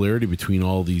similarity between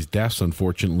all these deaths,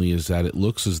 unfortunately, is that it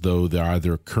looks as though they're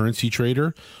either a currency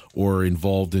trader or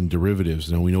involved in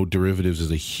derivatives. Now, we know derivatives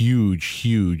is a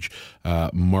huge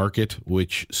market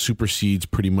which supersedes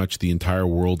pretty much the entire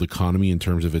world economy in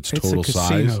terms of its total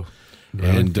size.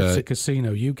 And it's a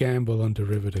casino. You gamble on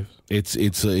derivatives. It's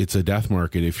a death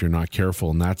market if you're not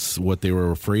careful, and that's what they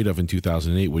were afraid of in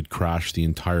 2008 would crash the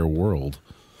entire world.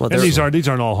 Well, and these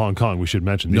aren't all Hong Kong. We should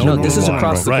mention. No, this is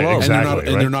across the globe. Right,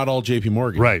 exactly. And they're not all JP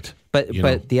Morgan. Right.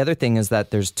 But the other thing is that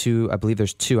there's two. I believe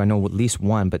there's two. I know at least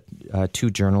one, but two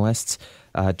journalists.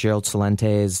 Gerald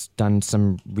Celente has done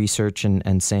some research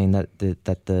and saying that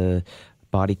the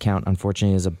body count,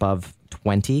 unfortunately, is above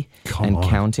 20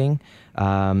 counting.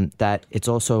 That it's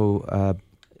also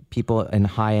people in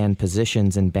high-end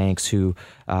positions in banks who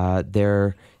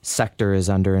their sector is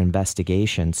under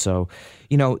investigation. So,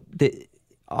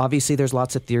 obviously there's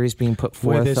lots of theories being put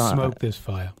forth. Where there's smoke, there's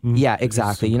fire. Yeah,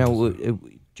 exactly.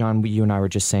 John, you and I were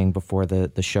just saying before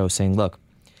the show, saying, look,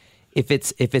 if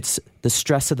it's the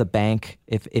stress of the bank,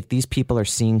 if these people are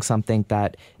seeing something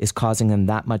that is causing them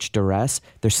that much duress,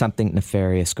 there's something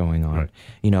nefarious going on.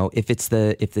 Right. If it's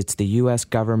the U.S.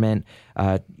 government,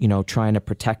 trying to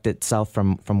protect itself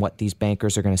from what these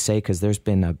bankers are going to say, because there's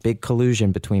been a big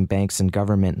collusion between banks and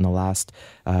government in the last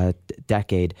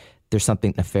decade. There's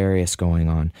something nefarious going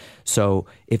on. So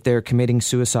if they're committing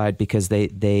suicide because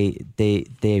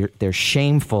they're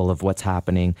shameful of what's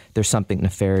happening, there's something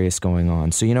nefarious going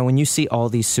on. So when you see all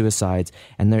these suicides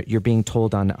and you're being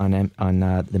told on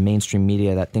the mainstream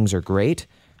media that things are great,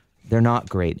 they're not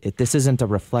great. This isn't a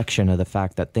reflection of the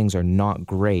fact that things are not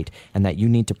great and that you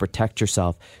need to protect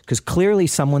yourself, because clearly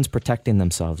someone's protecting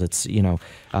themselves. It's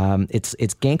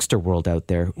it's gangster world out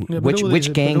there. Yeah,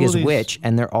 which gang is which,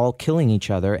 and they're all killing each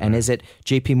other. And is it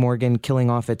JP Morgan killing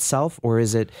off itself, or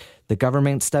is it the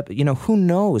government step? Who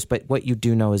knows? But what you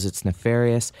do know is it's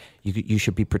nefarious. You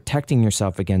should be protecting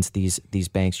yourself against these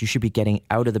banks. You should be getting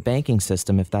out of the banking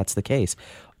system if that's the case.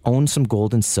 Own some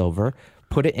gold and silver.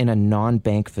 Put it in a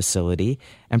non-bank facility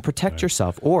and protect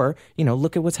yourself. Or,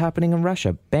 look at what's happening in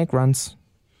Russia. Bank runs.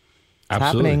 It's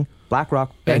happening.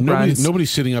 BlackRock, bank runs.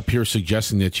 Nobody's sitting up here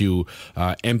suggesting that you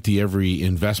empty every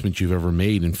investment you've ever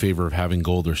made in favor of having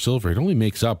gold or silver. It only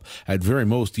makes up, at very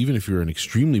most, even if you're an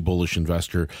extremely bullish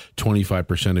investor,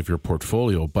 25% of your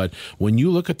portfolio. But when you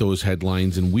look at those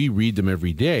headlines, and we read them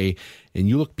every day, and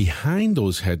you look behind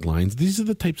those headlines, these are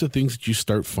the types of things that you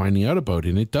start finding out about.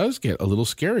 And it does get a little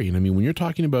scary. And I mean, when you're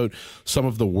talking about some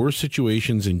of the worst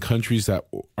situations in countries that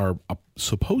are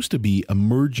supposed to be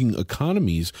emerging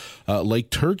economies like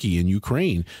Turkey and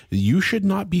Ukraine, you should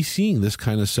not be seeing this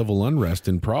kind of civil unrest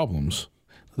and problems.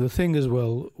 The thing as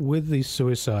well, with these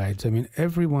suicides, I mean,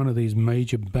 every one of these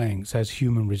major banks has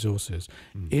human resources.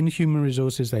 In human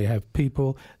resources, they have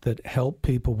people that help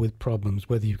people with problems,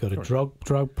 whether you've got a drug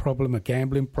problem, a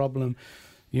gambling problem,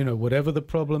 whatever the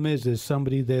problem is, there's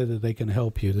somebody there that they can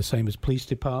help you. The same as police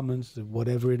departments,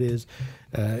 whatever it is.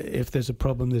 If there's a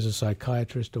problem, there's a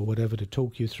psychiatrist or whatever to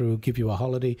talk you through, give you a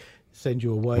holiday, send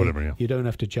you away. Whatever, yeah. You don't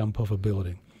have to jump off a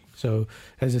building. So,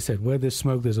 as I said, where there's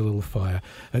smoke, there's a little fire.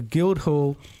 At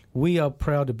Guildhall, we are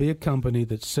proud to be a company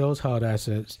that sells hard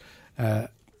assets,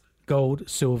 gold,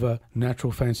 silver,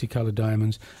 natural fancy colored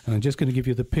diamonds. And I'm just going to give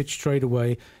you the pitch straight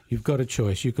away. You've got a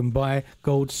choice. You can buy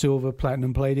gold, silver,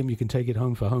 platinum, palladium. You can take it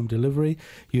home for home delivery.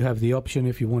 You have the option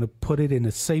if you want to put it in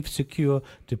a safe, secure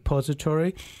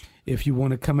depository. If you want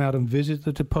to come out and visit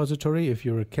the depository, if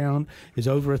your account is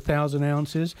over 1,000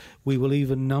 ounces, we will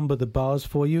even number the bars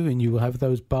for you, and you will have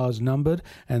those bars numbered,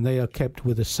 and they are kept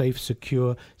with a safe,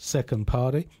 secure second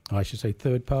party, I should say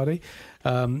third party.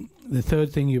 The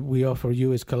third thing we offer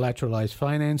you is collateralized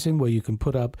financing, where you can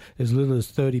put up as little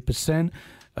as 30%.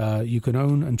 You can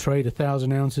own and trade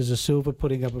 1,000 ounces of silver,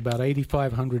 putting up about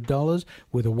 $8,500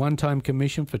 with a one-time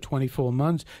commission for 24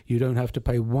 months. You don't have to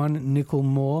pay one nickel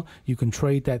more. You can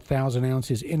trade that 1,000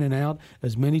 ounces in and out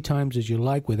as many times as you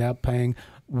like without paying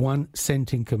 1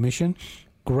 cent in commission.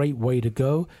 Great way to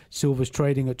go. Silver's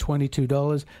trading at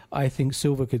 $22. I think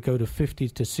silver could go to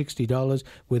 $50 to $60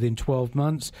 within 12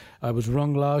 months. I was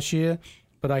wrong last year,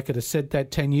 but I could have said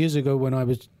that 10 years ago when I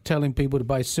was telling people to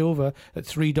buy silver at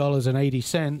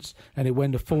 $3.80 and it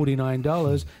went to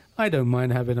 $49. I don't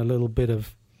mind having a little bit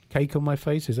of cake on my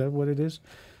face. Is that what it is?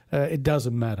 It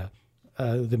doesn't matter.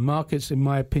 The markets, in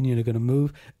my opinion, are going to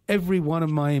move. Every one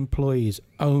of my employees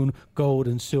own gold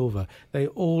and silver. They're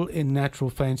all in natural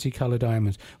fancy color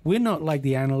diamonds. We're not like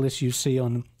the analysts you see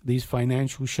on these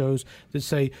financial shows that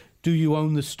say, do you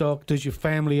own the stock? Does your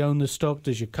family own the stock?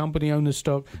 Does your company own the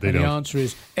stock? The answer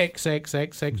is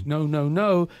XXXX.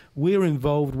 No. We're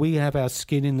involved. We have our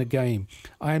skin in the game.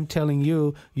 I am telling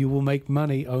you, you will make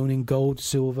money owning gold,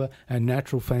 silver, and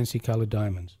natural fancy color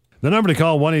diamonds. The number to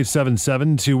call,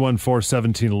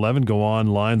 1-877-214-1711. Go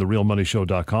online,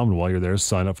 therealmoneyshow.com. And while you're there,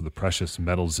 sign up for the Precious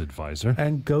Metals Advisor.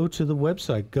 And go to the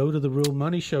website. Go to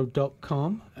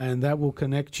therealmoneyshow.com, and that will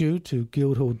connect you to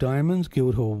Guildhall Diamonds,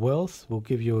 Guildhall Wealth. We'll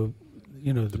give you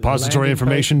depository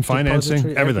information,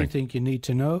 financing, everything you need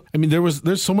to know. I mean,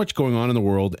 there's so much going on in the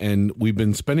world, and we've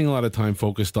been spending a lot of time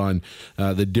focused on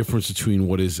the difference between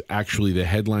what is actually the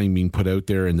headline being put out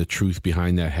there and the truth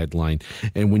behind that headline.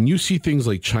 And when you see things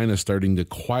like China starting to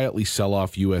quietly sell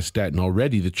off U.S. debt, and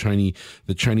already the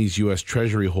Chinese U.S.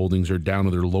 Treasury holdings are down to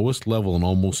their lowest level in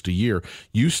almost a year,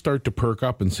 you start to perk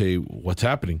up and say, what's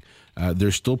happening?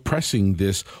 They're still pressing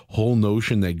this whole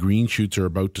notion that green shoots are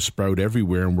about to sprout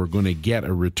everywhere and we're going to get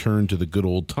a return to the good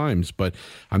old times. But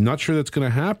I'm not sure that's going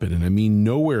to happen. And I mean,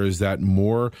 nowhere is that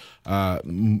more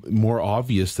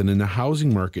obvious than in the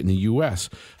housing market in the U.S.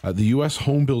 The U.S.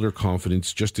 home builder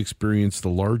confidence just experienced the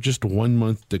largest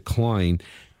 1-month decline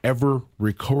ever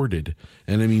recorded.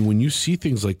 And I mean, when you see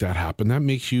things like that happen, that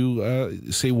makes you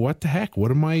say, what the heck? What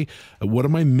am I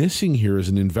missing here as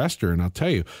an investor? And I'll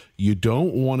tell you, you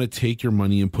don't want to take your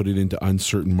money and put it into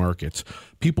uncertain markets.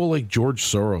 People like George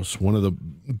Soros, one of the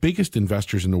biggest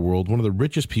investors in the world, one of the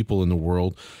richest people in the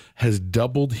world, has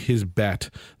doubled his bet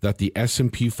that the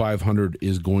S&P 500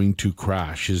 is going to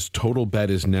crash. His total bet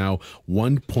is now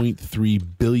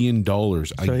 $1.3 billion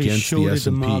against the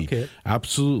S&P. Market.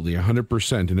 Absolutely,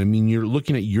 100%. And I mean, you're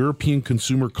looking at European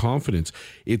consumer confidence.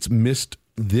 It's missed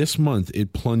this month.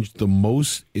 It plunged the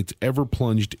most it's ever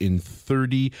plunged in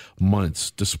 30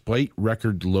 months, despite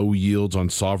record low yields on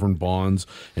sovereign bonds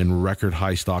and record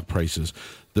high stock prices.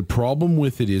 The problem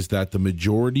with it is that the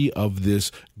majority of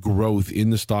this growth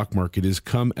in the stock market has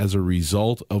come as a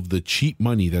result of the cheap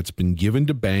money that's been given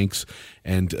to banks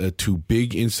and to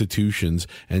big institutions,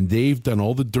 and they've done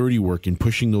all the dirty work in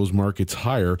pushing those markets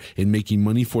higher and making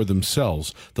money for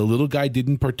themselves. The little guy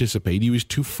didn't participate. He was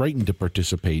too frightened to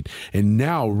participate. And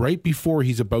now, right before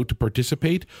he's about to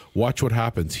participate, watch what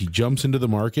happens. He jumps into the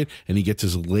market and he gets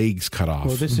his legs cut off.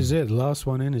 Well, this is it. The last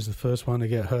one in is the first one to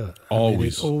get hurt.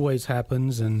 Always. It always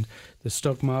happens, and the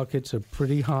stock markets are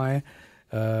pretty high.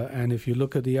 And if you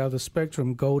look at the other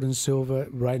spectrum, gold and silver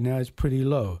right now is pretty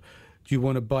low. Do you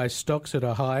want to buy stocks that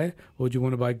are high, or do you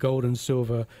want to buy gold and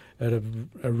silver at a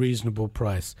reasonable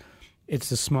price? It's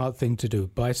the smart thing to do.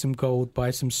 Buy some gold,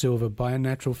 buy some silver, buy a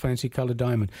natural fancy color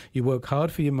diamond. You work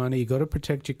hard for your money. You got to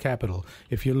protect your capital.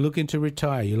 If you're looking to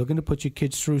retire, you're looking to put your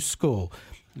kids through school,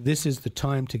 this is the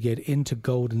time to get into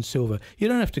gold and silver. You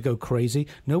don't have to go crazy.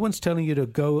 No one's telling you to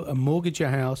go and mortgage your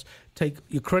house, take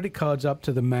your credit cards up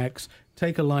to the max,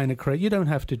 take a line of credit. You don't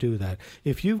have to do that.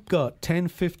 If you've got $10,000,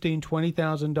 $15,000,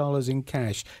 $20,000 in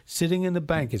cash sitting in the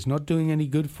bank, it's not doing any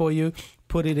good for you,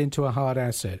 put it into a hard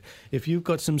asset. If you've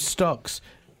got some stocks,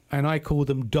 and I call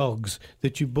them dogs,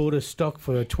 that you bought a stock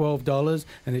for $12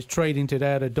 and it's trading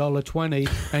today at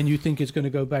 $1.20 and you think it's going to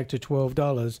go back to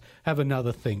 $12, have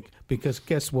another think. Because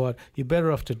guess what? You're better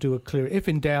off to do a clear. If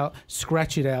in doubt,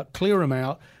 scratch it out, clear them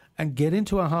out, and get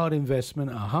into a hard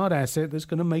investment, a hard asset that's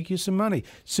going to make you some money.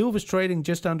 Silver's trading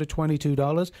just under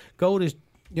 $22. Gold is,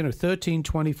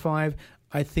 $13.25.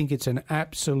 I think it's an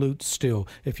absolute steal.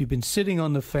 If you've been sitting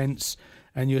on the fence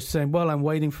and you're saying, well, I'm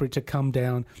waiting for it to come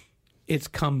down, it's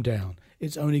come down.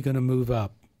 It's only going to move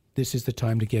up. This is the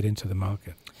time to get into the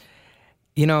market.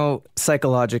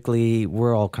 Psychologically,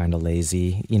 we're all kind of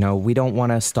lazy. We don't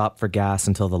want to stop for gas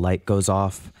until the light goes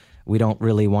off. We don't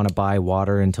really want to buy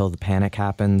water until the panic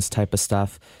happens, type of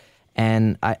stuff.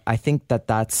 And I think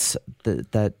that's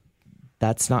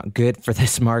not good for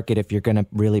this market if you're going to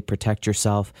really protect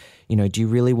yourself. Do you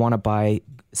really want to buy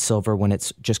silver when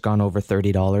it's just gone over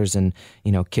 $30 and,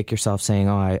 kick yourself saying,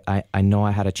 oh, I know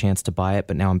I had a chance to buy it,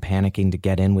 but now I'm panicking to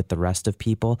get in with the rest of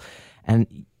people?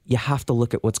 And you have to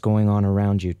look at what's going on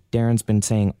around you. Darren's been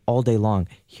saying all day long,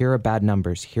 here are bad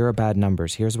numbers, here are bad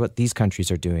numbers, here's what these countries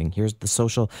are doing, here's the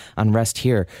social unrest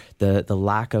here, the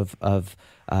lack of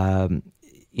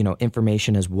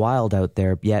information is wild out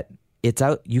there, yet it's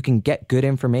out. You can get good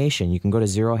information. You can go to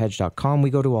zerohedge.com. We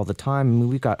go to all the time.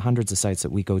 We've got hundreds of sites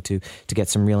that we go to get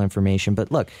some real information.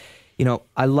 But look,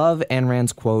 I love Ayn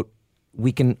Rand's quote,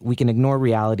 we can ignore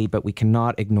reality, but we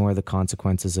cannot ignore the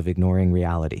consequences of ignoring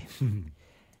reality.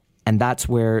 And that's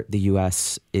where the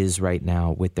U.S. is right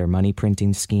now with their money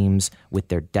printing schemes, with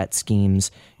their debt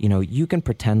schemes. You know, you can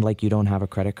pretend like you don't have a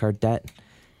credit card debt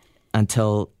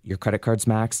until your credit card's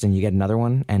maxed and you get another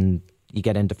one and you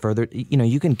get into further, you know,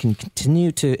 you can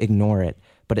continue to ignore it,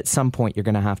 but at some point you're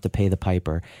going to have to pay the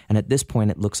piper. And at this point,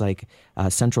 it looks like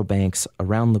central banks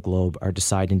around the globe are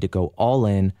deciding to go all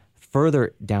in,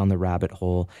 further down the rabbit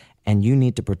hole, and you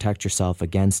need to protect yourself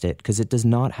against it because it does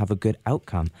not have a good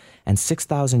outcome. And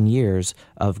 6,000 years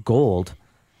of gold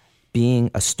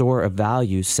being a store of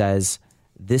value says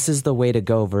this is the way to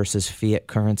go versus fiat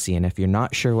currency. And if you're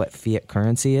not sure what fiat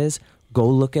currency is, go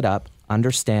look it up,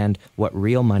 understand what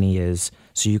real money is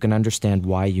so you can understand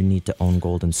why you need to own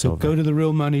gold and silver. So go to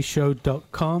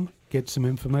therealmoneyshow.com, get some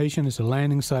information. It's a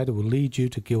landing site that will lead you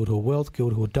to Guildhall Wealth,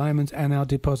 Guildhall Diamonds, and our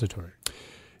depository.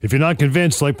 If you're not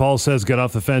convinced, like Paul says, get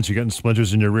off the fence. You're getting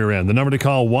splinters in your rear end. The number to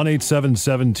call,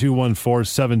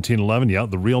 1-877-214-1711. Yeah,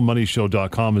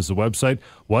 therealmoneyshow.com is the website.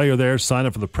 While you're there, sign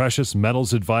up for the Precious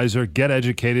Metals Advisor, get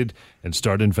educated, and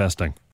start investing.